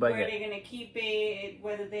gonna keep the bike where at. they're gonna keep it,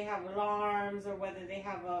 whether they have alarms or whether they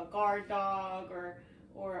have a guard dog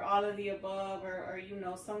or all of the above or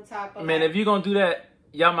some type of Man, if you're gonna do that,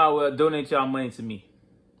 y'all might well donate y'all money to me.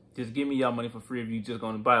 Just give me y'all money for free if you just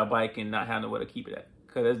gonna buy a bike and not have nowhere to keep it at.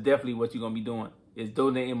 Cause that's definitely what you're gonna be doing, is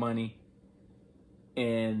donating money.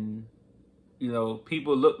 And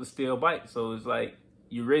people look to steal bikes. So it's like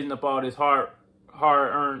you're raising up all this hard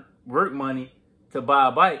earned work money to buy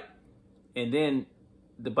a bike, and then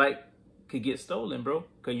the bike could get stolen, bro,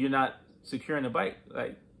 because you're not securing the bike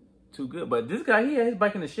like too good. But this guy, he had his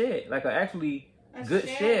bike in the shed, like a good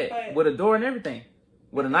shed with a door and everything,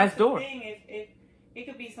 with a nice door. If it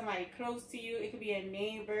could be somebody close to you, it could be a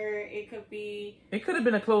neighbor, it could have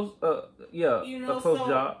been a close a close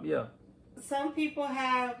job. Yeah, some people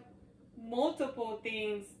have multiple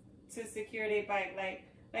things to secure their bike. Like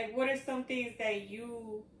what are some things that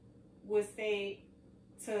you would say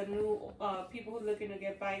to new people who are looking to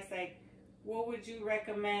get bikes? Like, what would you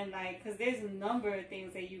recommend? Like, because there's a number of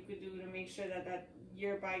things that you could do to make sure that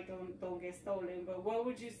your bike don't get stolen. But what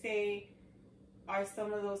would you say are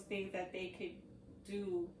some of those things that they could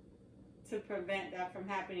do to prevent that from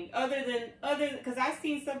happening? Other than because I've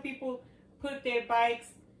seen some people put their bikes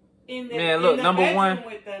in the number one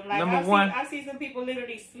with them. Like I've seen some people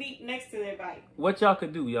literally sleep next to their bike. What y'all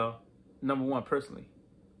could do, y'all? Number one, personally,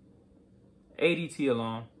 ADT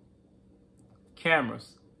alarm,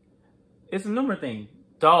 cameras. It's a number of things.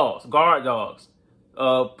 Dogs, guard dogs.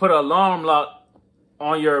 Put an alarm lock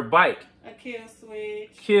on your bike. A kill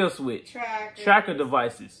switch. Tracker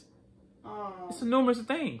devices. It's a numerous of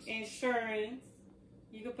things. Insurance.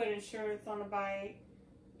 You could put insurance on the bike.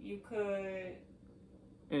 You could.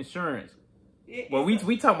 Insurance.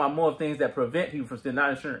 We talk about more things that prevent people from stealing,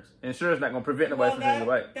 not insurance. Insurance not gonna prevent nobody from stealing your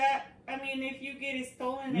bike. If you get it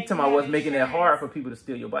stolen, you talking about what's making it hard for people to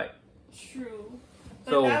steal your bike. True.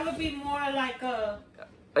 But that would be more like a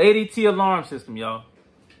ADT alarm system, y'all.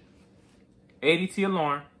 ADT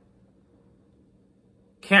alarm,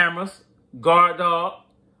 cameras, guard dog,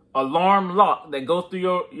 alarm lock that goes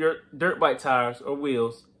through your dirt bike tires or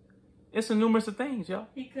wheels. It's a numerous of things, y'all.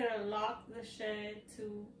 He could have locked the shed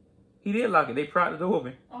too. He did lock it. They pried the door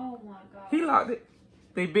open. Oh my God. He locked it.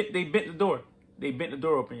 They bent the door. They bent the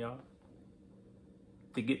door open, y'all.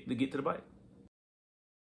 To get to the bike.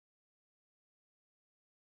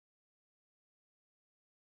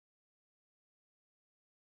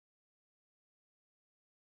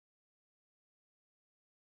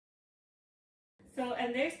 So,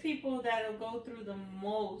 and there's people that'll go through the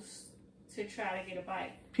most to try to get a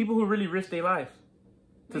bike. People who really risk their life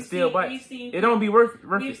to We've steal seen- bikes. we've seen It don't be worth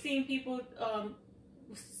We've it. seen people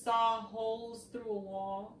saw holes through a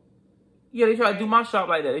wall. Yeah, they try to do my shop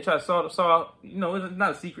like that. They try to saw, you know, it's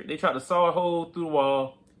not a secret. They try to saw a hole through the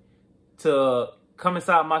wall to come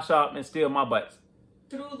inside my shop and steal my bikes.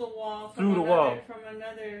 Through the wall. Through the wall. From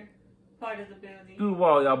another part of the building. Through the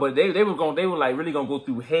wall, y'all. But they were like really gonna go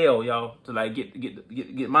through hell, y'all, to like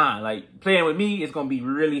get mine. Like playing with me, it's gonna be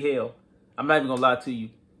really hell. I'm not even gonna lie to you.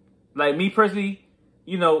 Like me personally,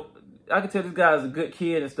 you know, I can tell this guy's a good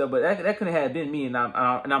kid and stuff, but that could have been me. And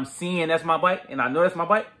I'm seeing that's my bike, and I know that's my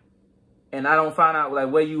bike, and I don't find out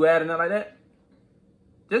like where you at and nothing like that.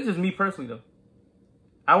 That's just me personally though.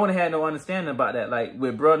 I wouldn't have had no understanding about that. Like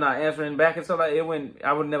with bro not answering back and stuff like it wouldn't.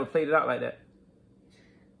 I would never played it out like that.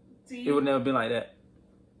 It would never been like that.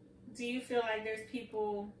 Do you feel like there's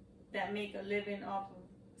people that make a living off of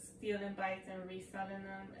stealing bikes and reselling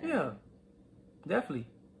them? Yeah, definitely.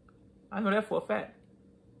 I know that for a fact.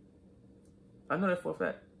 And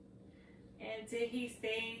did he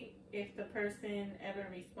say if the person ever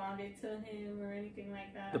responded to him or anything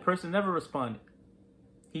like that? The person never responded.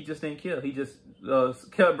 He just didn't care. He just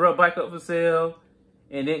kept bro bike up for sale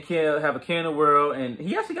and didn't care, have a care in the world. And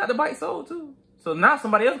he actually got the bike sold too. So now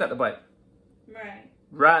somebody else got the bike. Right.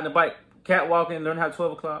 Riding the bike, catwalking, learn how to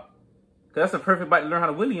 12 o'clock. Cause that's a perfect bike to learn how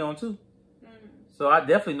to wheelie on too. Mm-hmm. So I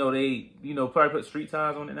definitely know they, you know, probably put street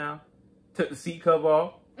tires on it now. Took the seat cover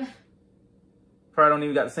off. Probably don't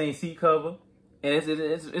even got the same seat cover. And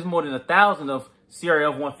it's more than 1,000 of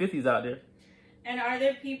Crf150s out there. And are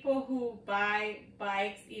there people who buy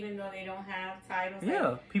bikes even though they don't have titles? Yeah,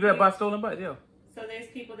 like, people that buy stolen bikes, yeah. So there's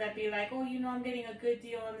people that be like, oh, you know, I'm getting a good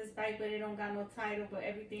deal on this bike, but it don't got no title, but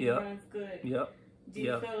everything runs good. Yep. Do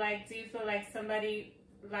you feel like somebody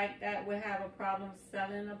like that would have a problem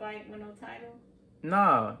selling a bike with no title?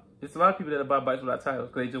 Nah, there's a lot of people that buy bikes without titles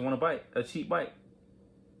because they just want a bike, a cheap bike.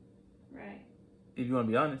 Right. If you want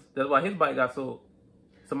to be honest, that's why his bike got sold.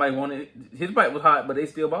 Somebody wanted his bike was hot, but they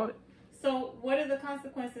still bought it. So what are the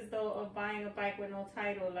consequences though of buying a bike with no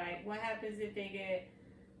title? Like, what happens if they get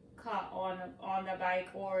caught on the bike,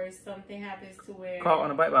 or something happens to where caught on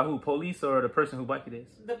the bike by who? Police or the person who bike it is?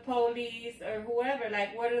 The police or whoever.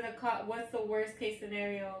 Like, what's the worst case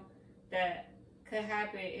scenario that could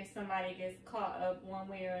happen if somebody gets caught up one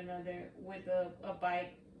way or another with a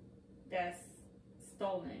bike that's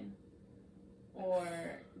stolen or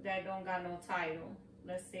that don't got no title?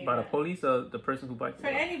 Let's say by the police or the person who biked it. For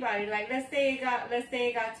anybody, like let's say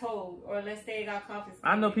it got towed, or let's say it got confiscated.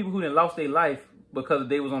 I know people who done lost their life because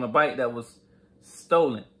they was on a bike that was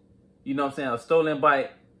stolen. You know what I'm saying? A stolen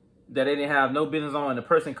bike that they didn't have no business on, and the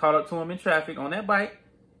person caught up to them in traffic on that bike,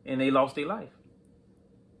 and they lost their life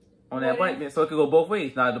on that bike. So it could go both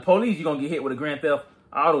ways. Now the police, you're gonna get hit with a grand theft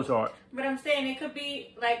auto charge. But I'm saying it could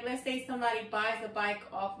be like, let's say somebody buys a bike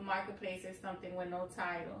off a marketplace or something with no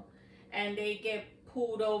title, and they get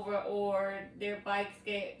pulled over or their bikes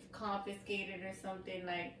get confiscated or something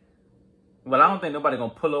like. Well, I don't think nobody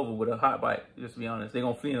gonna pull over with a hot bike. Just to be honest, they're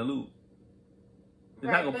gonna flee in a loop.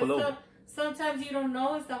 They're not gonna pull over. Sometimes you don't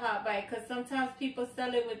know it's a hot bike because sometimes people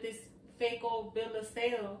sell it with this fake old bill of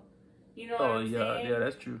sale. You know what I'm saying? Yeah,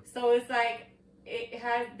 that's true. So it's like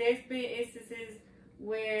there's been instances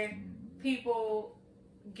where people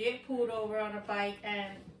get pulled over on a bike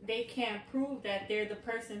and they can't prove that they're the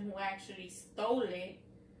person who actually stole it,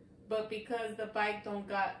 but because the bike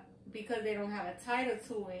because they don't have a title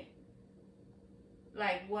to it,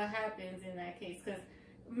 like what happens in that case? Because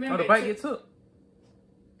remember, the bike gets took.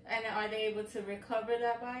 And are they able to recover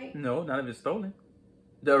that bike? No, not if it's stolen.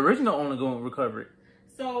 The original owner going to recover it.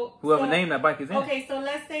 So whoever named that bike is in. Okay, so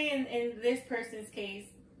let's say in this person's case,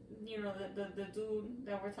 you know, the dude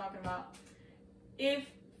that we're talking about, if,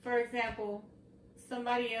 for example,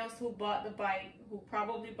 somebody else who bought the bike, who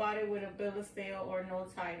probably bought it with a bill of sale or no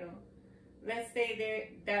title, let's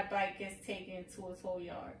say that bike gets taken to a tow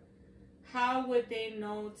yard, how would they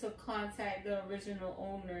know to contact the original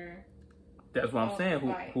owner? That's what I'm saying.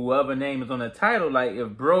 Whoever name is on the title, like if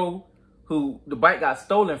bro, who the bike got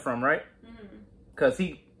stolen from, right? Because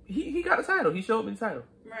he got a title. He showed me the title.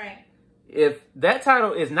 Right. If that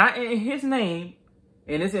title is not in his name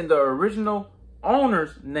and it's in the original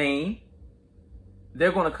owner's name,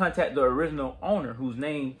 they're going to contact the original owner whose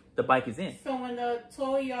name the bike is in. So when the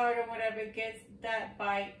tow yard or whatever gets that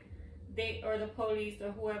bike, or the police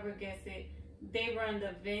or whoever gets it, they run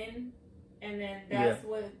the VIN, and then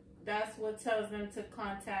that's what tells them to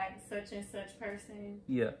contact such and such person.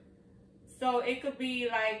 Yeah. So it could be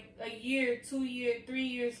like a year, 2 years, 3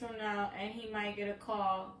 years from now, and he might get a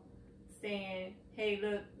call saying, "Hey,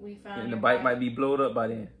 look, we found." And the your bike might be blowed up by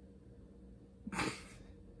then.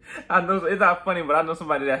 I know it's not funny, but I know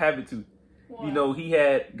somebody that had it too. What? You know, he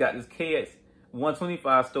had got this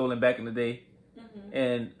KX125 stolen back in the day,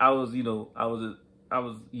 and I was, you know, I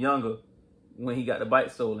was younger when he got the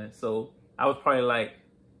bike stolen, so I was probably like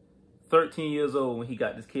 13 years old when he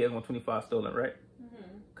got this KX125 stolen, right?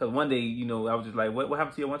 Because one day, you know, I was just like, what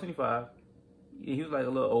happened to your 125? He was like a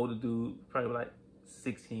little older dude, probably like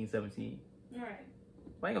 16, 17.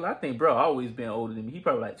 Right. I think bro always been older than me. He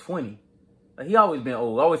probably like 20. Like, he always been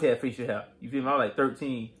old. Always had facial hair. You feel me? I was like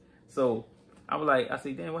 13. So I was like, I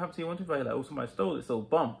said, damn, what happened to your 125? He's like, oh, somebody stole it. So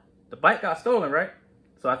bum. The bike got stolen, right?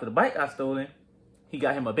 So after the bike got stolen, he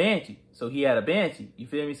got him a Banshee. So he had a Banshee. You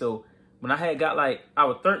feel me? So when I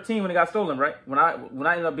was 13 when it got stolen, right? When I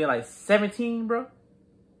ended up being like 17, bro,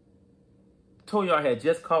 told y'all I had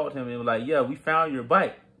just called him and was like, yeah, we found your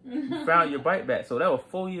bike. We found your bike back. So that was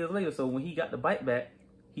 4 years later. So when he got the bike back,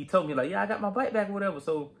 he told me like, yeah, I got my bike back or whatever.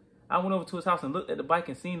 So I went over to his house and looked at the bike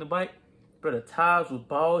and seen the bike. Bro, the tires was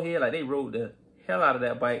bald head. Like, they rode the hell out of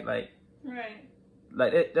that bike. Like, right.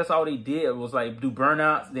 Like, that's all they did was like do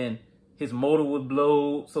burnouts. Then his motor would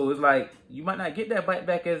blow. So it's like, you might not get that bike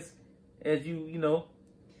back as you know,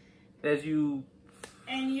 as you.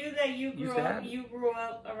 And you grew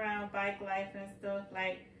up around bike life and stuff.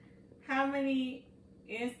 Like, how many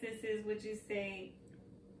instances would you say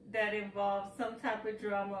that involve some type of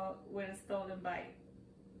drama with a stolen bike?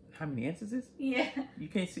 How many instances? Yeah. You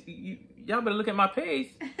can't see. Y'all better look at my page.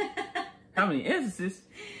 How many instances?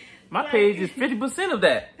 My page is 50% of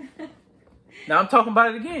that. Now I'm talking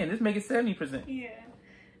about it again. Let's make it 70%. Yeah.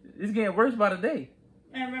 It's getting worse by the day.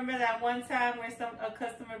 I remember that one time where a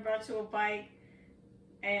customer brought you a bike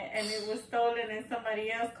and it was stolen and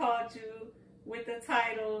somebody else called you with the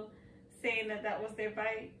title saying that was their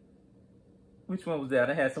bike. Which one was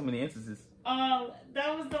that? I had so many instances.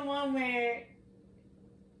 That was the one where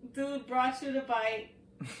dude brought you the bike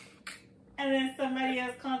and then somebody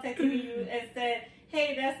else contacted you and said,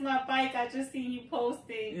 hey, that's my bike. I just seen you post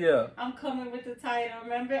it. Yeah. I'm coming with the title.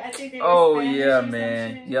 Remember? I think they were Spanish yeah, or man.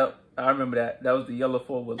 Something. Yep. I remember that. That was the yellow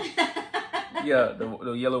 4-wheeler. Yeah,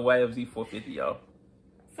 the yellow YFZ 450, y'all.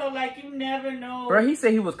 So, like, you never know. Bro, he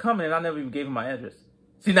said he was coming and I never even gave him my address.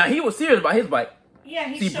 See, now he was serious about his bike. Yeah,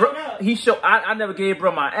 he showed up. I never gave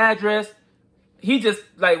bro my address. He just,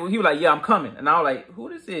 like, he was like, yeah, I'm coming. And I was like, who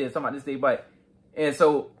this is? Somebody this day bike. And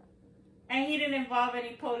so. And he didn't involve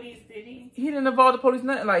any police, did he? He didn't involve the police,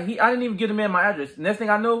 nothing. Like, I didn't even give the man my address. Next thing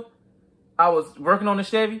I know, I was working on the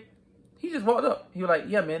Chevy. He just walked up. He was like,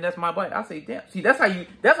 yeah, man, that's my bike. I say, damn. See, that's how you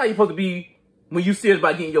supposed to be when you serious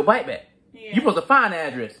about getting your bike back. Yeah. You supposed to find the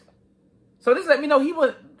address. So this let me know he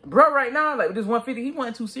was, bro, right now, like with this 150, he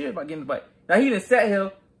wasn't too serious about getting the bike. Now he didn't sat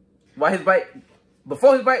here while his bike,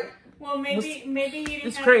 before his bike. Well, maybe he didn't.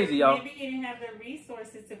 It's crazy, y'all. Maybe he didn't have the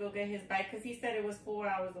resources to go get his bike because he said it was 4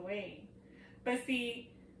 hours away. But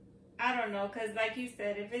see, I don't know, because like you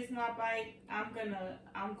said, if it's my bike, I'm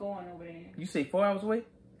going over there. You say 4 hours away?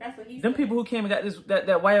 That's what he said. Them people who came and got that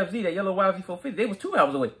YFZ, that yellow YFZ 450, they was 2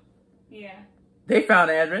 hours away. Yeah. They found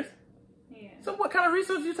the address. Yeah. So what kind of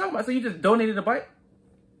resources you talking about? So you just donated the bike?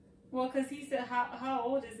 Well, because he said, how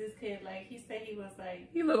old is this kid? Like, he said he was like...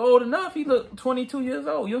 He looked old enough. He looked 22 years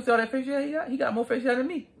old. You don't see all that facial hair he got? He got more facial hair than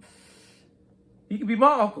me. He could be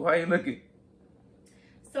my uncle. How you looking?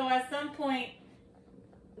 So at some point,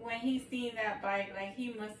 when he seen that bike, like,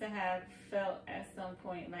 he must have felt at some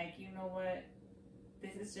point, like, you know what?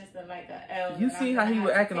 This is just a L. You see how he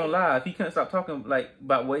was acting on live. He couldn't stop talking, like,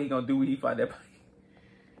 about what he gonna do when he find that bike.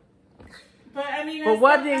 But I mean, but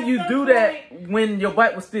why didn't you do that when your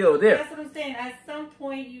bike was still there? That's what I'm saying. At some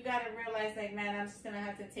point, you gotta realize, like, man, I'm just gonna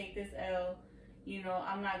have to take this L. You know,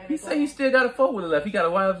 I'm not gonna. He said he still got a 4-wheeler left. He got a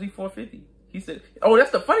YFZ 450. He said, oh,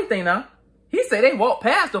 that's the funny thing now. He said they walked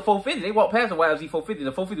past the 450. They walked past the YFZ 450.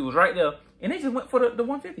 The 450 was right there, and they just went for the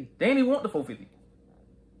 150. They didn't even want the 450.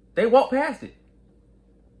 They walked past it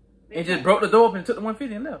and just broke the door open and took the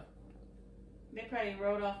 150 and left. They probably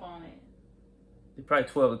rode off on it. They probably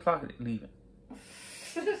 12 o'clock leaving.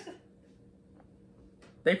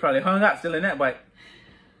 They probably hung out still in that bike.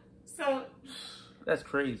 So that's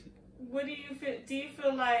crazy. What do you feel? Do you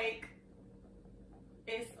feel like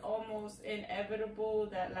it's almost inevitable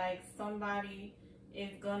that like somebody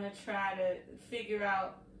is gonna try to figure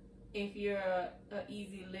out if you're a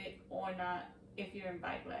easy lick or not if you're in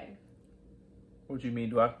bike life? What do you mean?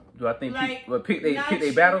 Do I think like, people pick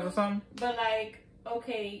their battles or something? But like,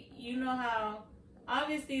 okay, you know how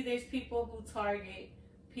obviously there's people who target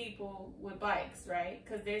people with bikes, right?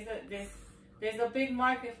 Because there's a big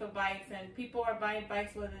market for bikes and people are buying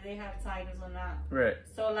bikes whether they have titles or not. Right.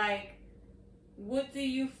 So like what do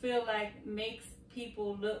you feel like makes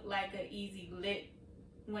people look like an easy lick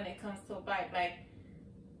when it comes to a bike?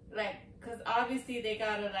 Like, cause obviously they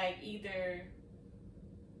gotta like either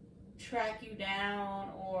track you down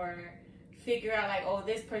or figure out like, oh,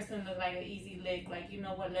 this person looks like an easy lick. Like, you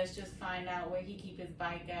know what? Let's just find out where he keep his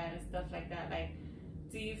bike at and stuff like that. Like,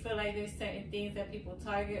 do you feel like there's certain things that people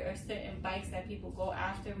target or certain bikes that people go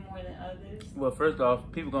after more than others? Well, first off,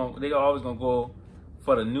 they always gonna go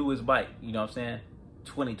for the newest bike. You know what I'm saying?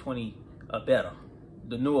 2020 or better.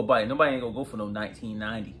 The newer bike. Nobody ain't gonna go for no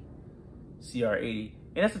 1990 CR80.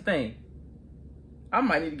 And that's the thing. I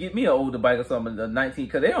might need to get me an older bike or something, the 19,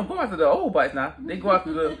 because they don't go after the old bikes now. They go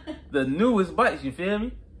after the newest bikes, you feel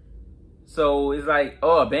me? So it's like,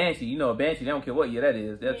 oh, a Banshee. You know, a Banshee, they don't care what year that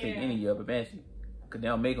is. They'll take any year of a Banshee, because they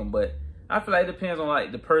don't make them. But I feel like it depends on,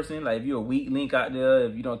 like, the person. Like, if you're a weak link out there,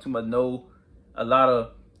 if you don't too much know a lot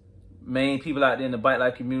of main people out there in the bike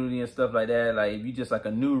life community and stuff like that, like, if you just, like,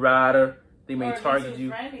 a new rider, they may target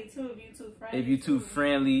you. If you're too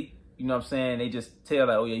friendly. You know what I'm saying? They just tell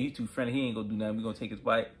like, oh yeah, you too friendly. He ain't gonna do nothing. We gonna take his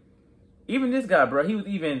bike. Even this guy, bro, he was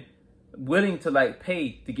even willing to like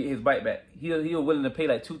pay to get his bike back. He was willing to pay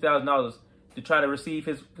like $2,000 to try to receive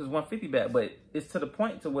his 150 back. But it's to the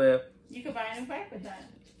point to where you could buy a new bike with that.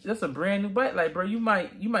 Just a brand new bike, like bro, you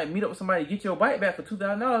might meet up with somebody, get your bike back for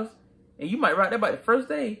 $2,000, and you might ride that bike the first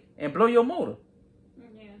day and blow your motor.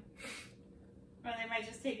 Yeah. Or they might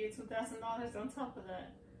just take your $2,000 on top of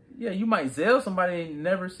that. Yeah, you might Zelle somebody and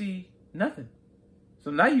never see nothing.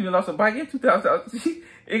 So now you lost a bike in $2,000.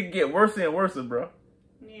 It can get worse and worse, bro.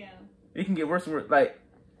 Yeah. It can get worse and worse. Like,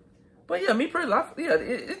 but yeah, me personally, yeah,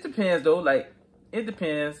 it depends though. Like, it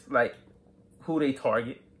depends like who they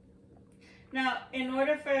target. Now, in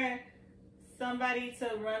order for somebody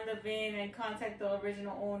to run the VIN and contact the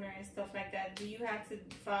original owner and stuff like that, do you have to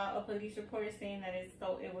file a police report saying that it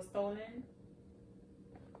was stolen?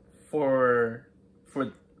 For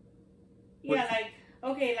yeah, like,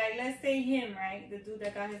 okay, like, let's say him, right? The dude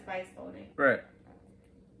that got his bike stolen. Right.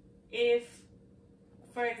 If,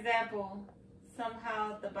 for example,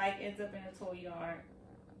 somehow the bike ends up in a tow yard,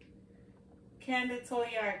 can the tow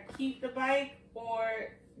yard keep the bike, or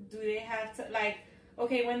do they have to, like,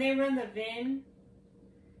 okay, when they run the VIN,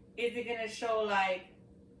 is it going to show, like,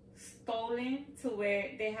 stolen to where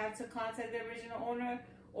they have to contact the original owner?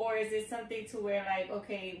 Or is it something to where, like,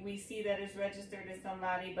 okay, we see that it's registered to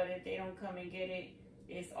somebody, but if they don't come and get it,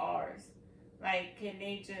 it's ours? Like, can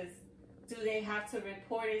they just, do they have to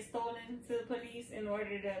report it stolen to the police in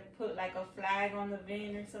order to put, like, a flag on the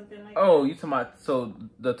VIN or something like that? Oh, you talking about, so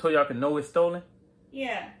the Toyota can know it's stolen?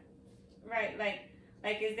 Yeah. Right.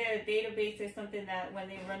 Like, is there a database or something that when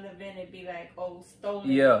they run the VIN, it'd be like, oh, stolen?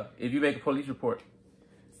 Yeah, if you make a police report,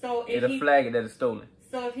 so if it'll flag it that it's stolen.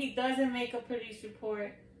 So if he doesn't make a police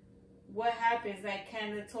report, what happens? Like,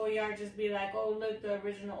 can the tow yard just be like, oh, look, the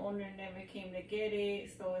original owner never came to get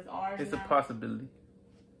it, so it's ours It's now? a possibility.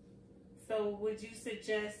 So would you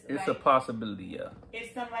suggest, it's like, a possibility, yeah.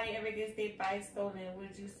 If somebody ever gets their bike stolen,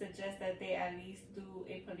 would you suggest that they at least do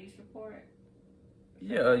a police report?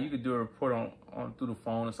 Yeah, you could do a report on through the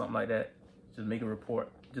phone or something like that. Just make a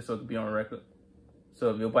report, just so it can be on record. So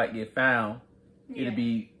if your bike get found, it'll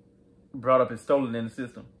be brought up as stolen in the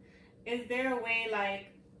system. Is there a way, like,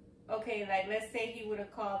 okay, like, let's say he would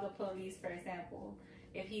have called the police, for example.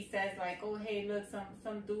 If he says, like, oh, hey, look,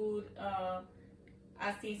 some dude,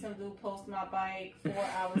 I see some dude post my bike 4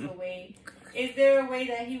 hours away. Is there a way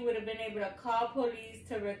that he would have been able to call police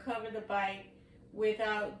to recover the bike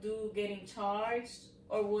without dude getting charged?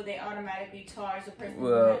 Or will they automatically charge the person?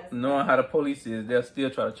 Well, knowing how the police is, they'll still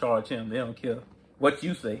try to charge him. They don't care what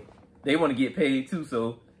you say. They want to get paid too,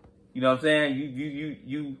 so, you know what I'm saying?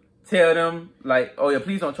 You tell them, like, oh yeah,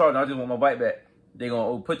 please don't charge me, I just want my bike back. They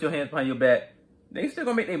gonna put your hands behind your back. They still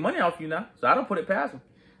gonna make their money off you now, so I don't put it past them.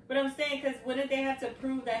 But I'm saying, because wouldn't they have to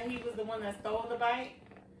prove that he was the one that stole the bike?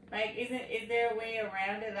 Like, is there a way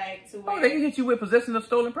around it, like, to where... Oh, they can hit you with possession of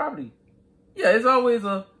stolen property. Yeah, it's always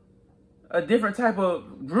a different type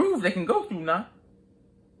of groove they can go through now.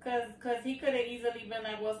 Cause he could have easily been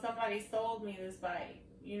like, well, somebody sold me this bike.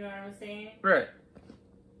 You know what I'm saying? Right.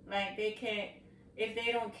 Like, they can't, if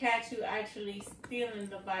they don't catch you actually stealing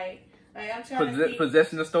the bike. Like, I'm trying to see...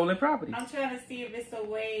 Possession of stolen property. I'm trying to see if it's a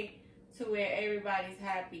way to where everybody's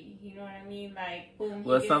happy. You know what I mean? Like, boom.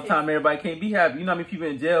 Well, sometimes everybody can't be happy. You know how many people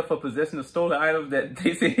in jail for possession of stolen items that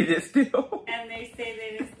they say they didn't steal? And they say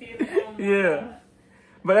they didn't steal it. Oh my yeah. God.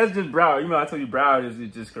 But that's just Broward. You know, I told you Broward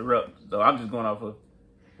is just corrupt. So I'm just going off of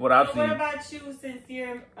what I've seen. What about you, since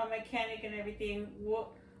you're a mechanic and everything?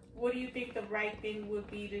 What do you think the right thing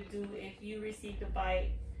would be to do if you received a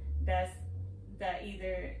bike that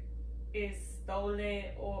either is stolen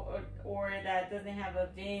or that doesn't have a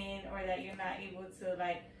VIN or that you're not able to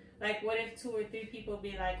like what if 2 or 3 people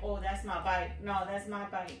be like, oh, that's my bike. No, that's my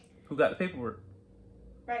bike. Who got the paperwork?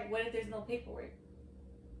 Right. What if there's no paperwork?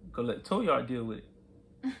 Go let the tow yard deal with it.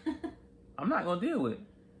 I'm not gonna deal with it.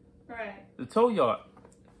 Right. The tow yard.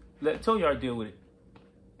 Let the tow yard deal with it.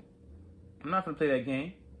 I'm not gonna play that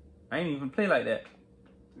game. I ain't even play like that.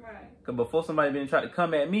 Right. Cause before somebody been trying to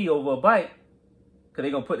come at me over a bike, cause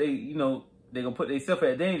they gonna put they gonna put themselves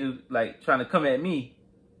at danger, like trying to come at me.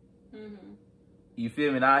 Mm-hmm. You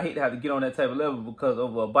feel me? And I hate to have to get on that type of level because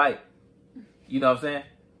over a bike. You know what I'm saying?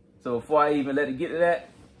 So before I even let it get to that,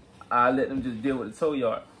 I let them just deal with the tow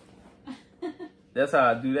yard. That's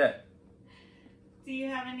how I do that. Do you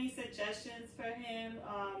have any suggestions for him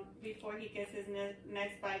before he gets his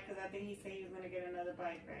next bike? Because I think he said he was going to get another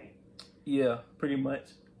bike, right? Yeah, pretty much.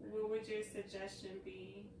 What would your suggestion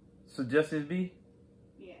be? Suggestions be?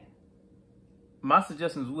 Yeah. My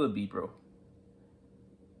suggestions would be, bro,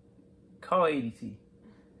 call ADT.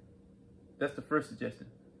 That's the first suggestion.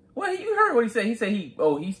 Well, you heard what he said. He said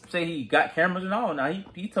he got cameras and all. Now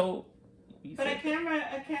he told. But a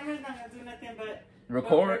camera's not gonna do nothing but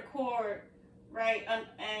record, right?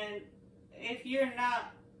 And if you're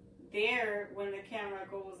not there when the camera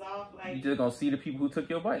goes off, like you're just gonna see the people who took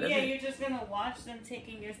your bike. That's it. You're just gonna watch them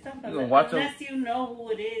taking your stuff. Unless you know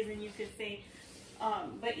who it is, and you could say.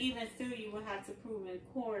 But even still, you will have to prove in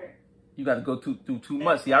court. You got to go through too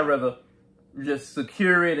much. See, I'd rather just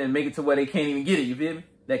secure it and make it to where they can't even get it. You feel me?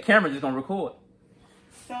 That camera just gonna record.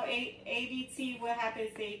 So ADT, what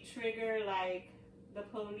happens? They trigger like the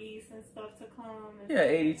police and stuff to come. Yeah,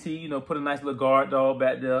 ADT. Put a nice little guard dog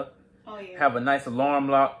back there. Oh yeah. Have a nice alarm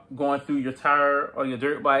lock going through your tire or your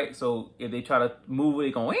dirt bike. So if they try to move it,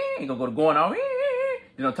 it's gonna go to going off.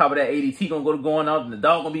 Then on top of that, ADT gonna go to going off, and the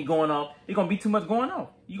dog gonna be going off. It's gonna be too much going off.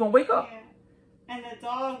 You gonna wake up. Yeah. And the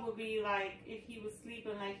dog would be like, if he was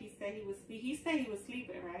sleeping, like he said he was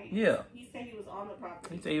sleeping, right? Yeah. He said he was on the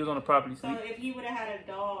property. He said he was on the property. So if he would have had a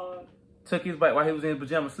dog, took his bike while he was in his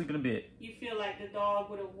pajamas, sleeping in bed. You feel like the dog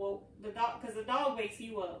would have woke the dog, because the dog wakes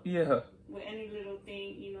you up. Yeah. With any little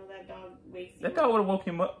thing, that dog wakes you up. That dog would have woke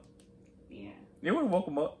him up. Yeah. It would have woke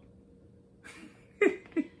him up.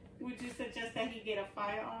 Would you suggest that he get a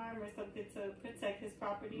firearm or something to protect his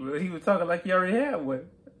property? Well, he was talking like he already had one.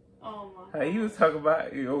 Oh my God. He was talking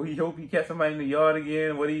about, he hope he catch somebody in the yard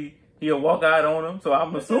again. He'll walk out on him. So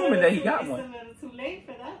I'm assuming that he got one. It's a little too late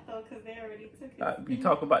for that though, because they already took it. We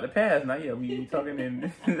talking about the past now. Yeah, we talking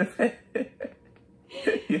in the past.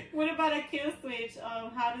 What about a kill switch?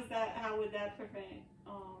 How would that prevent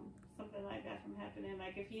something like that from happening?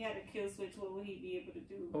 Like if he had a kill switch, what would he be able to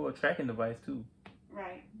do? Oh, a tracking device too.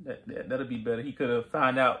 Right. That'll be better. He could have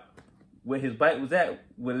found out where his bike was at,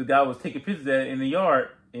 where the guy was taking pictures at in the yard,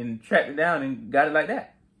 and tracked it down and got it like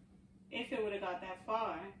that. If it would have got that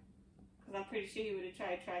far, because I'm pretty sure he would have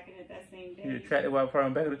tried tracking it that same day. He'd have tracked it while probably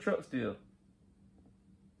in the back of the truck still.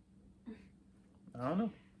 I don't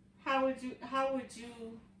know. How would you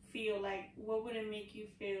feel? Like, what would it make you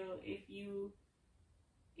feel if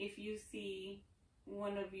you see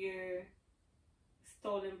one of your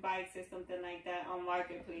stolen bikes or something like that on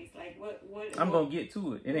Marketplace? Like, what I'm gonna get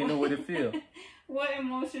to it. It ain't no way to feel. What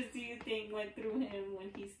emotions do you think went through him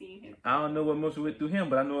when he seen his? I don't know what emotion went through him,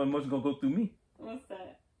 but I know what emotion gonna go through me. What's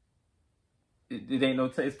that? It ain't no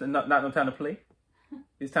it's not no time to play.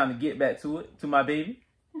 It's time to get back to it, to my baby.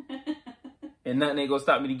 And nothing ain't gonna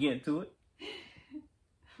stop me to get into it.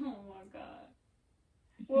 Oh my God.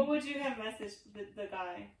 What would you have messaged the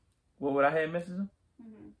guy? What would I have messaged him?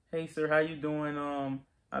 Mm-hmm. Hey sir, how you doing?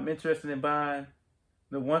 I'm interested in buying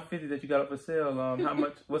the 150 that you got up for sale. How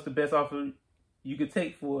much? What's the best offer you could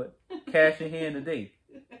take for it? Cash in hand today.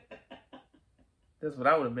 That's what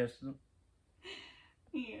I would have messaged him.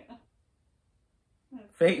 Yeah.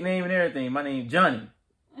 Fake name and everything. My name Johnny.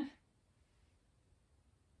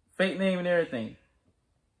 Fake name and everything.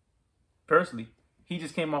 Personally, he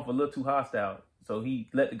just came off a little too hostile. So he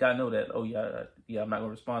let the guy know that, oh yeah, I'm not gonna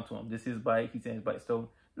respond to him. This is his bike. He's saying his bike stolen.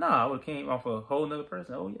 Nah, I would have came off a whole nother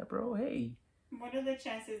person. Oh yeah, bro, hey. What are the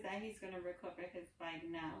chances that he's gonna recover his bike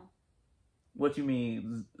now? What you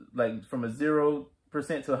mean, like from a 0% to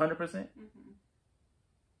 100%? Mm-hmm.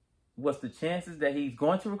 What's the chances that he's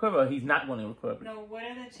going to recover or he's not going to recover? No, what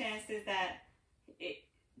are the chances that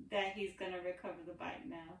he's gonna recover the bike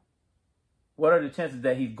now? What are the chances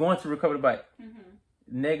that he's going to recover the bike?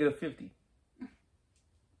 Mm-hmm. -50.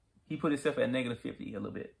 He put himself at -50 a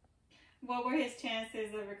little bit. What were his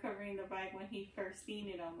chances of recovering the bike when he first seen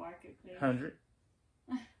it on Marketplace? 100.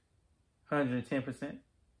 110%.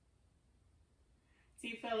 So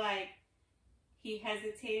you feel like he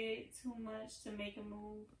hesitated too much to make a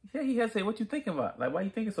move. Yeah, he hesitated. What you thinking about? Like, why you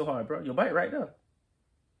thinking so hard, bro? Your bike right there.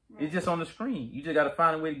 Right. It's just on the screen. You just got to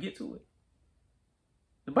find a way to get to it.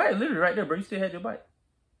 The bike is literally right there, bro. You still had your bike.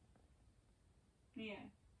 Yeah.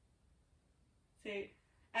 So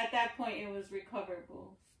at that point, it was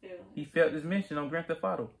recoverable still. He felt his mission on Grand Theft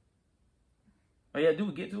Auto. All you had to do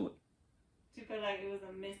was get to it. Do you feel like it was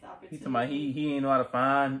a missed opportunity? He's talking about he ain't know how to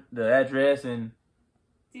find the address and...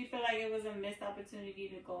 Do you feel like it was a missed opportunity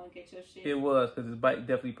to go and get your shit? It was, because his bike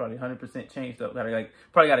definitely probably 100% changed up.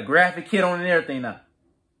 Probably got a graphic kit on it and everything now.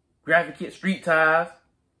 Graphic kit, street tires,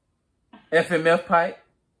 FMF pipe.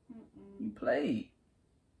 He played.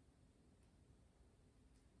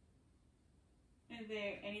 Is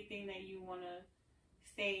there anything that you want to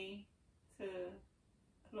say to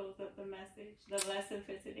close up the message, the lesson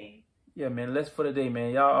for today? Yeah, man, lesson for today,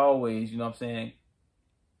 man. Y'all always, you know what I'm saying,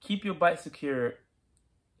 keep your bike secured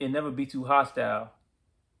and never be too hostile.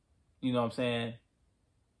 You know what I'm saying?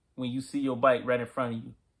 When you see your bike right in front of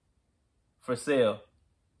you for sale.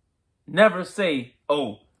 Never say,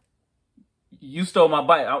 oh, you stole my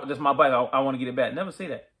bike. That's my bike. I want to get it back. Never say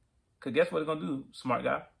that. Because guess what it's going to do, smart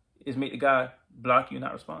guy? Is make the guy block you and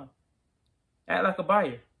not respond. Act like a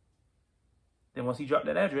buyer. Then once he dropped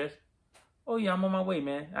that address, oh, yeah, I'm on my way,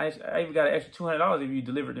 man. I even got an extra $200 if you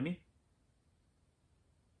deliver it to me.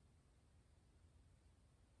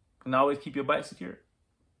 And always keep your bike secure.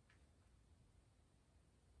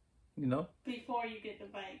 You know? Before you get the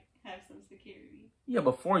bike, have some security. Yeah,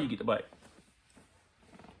 before you get the bike.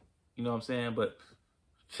 You know what I'm saying? But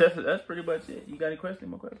that's pretty much it. You got any questions?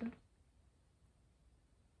 More questions?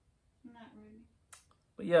 Not really.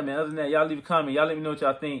 But yeah, man, other than that, y'all leave a comment. Y'all let me know what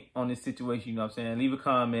y'all think on this situation. You know what I'm saying? Leave a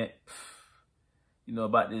comment, you know,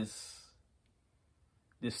 about this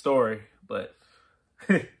story. But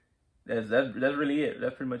that's really it.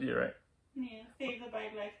 That's pretty much it, right? Yeah, save the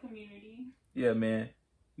bike life community. Yeah, man.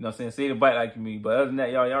 You know what I'm saying? Save the bike life community. But other than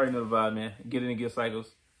that, y'all already know the vibe, man. Get in and get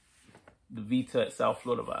cycles. The V-Tut South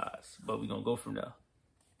Florida vibes. But we're going to go from there.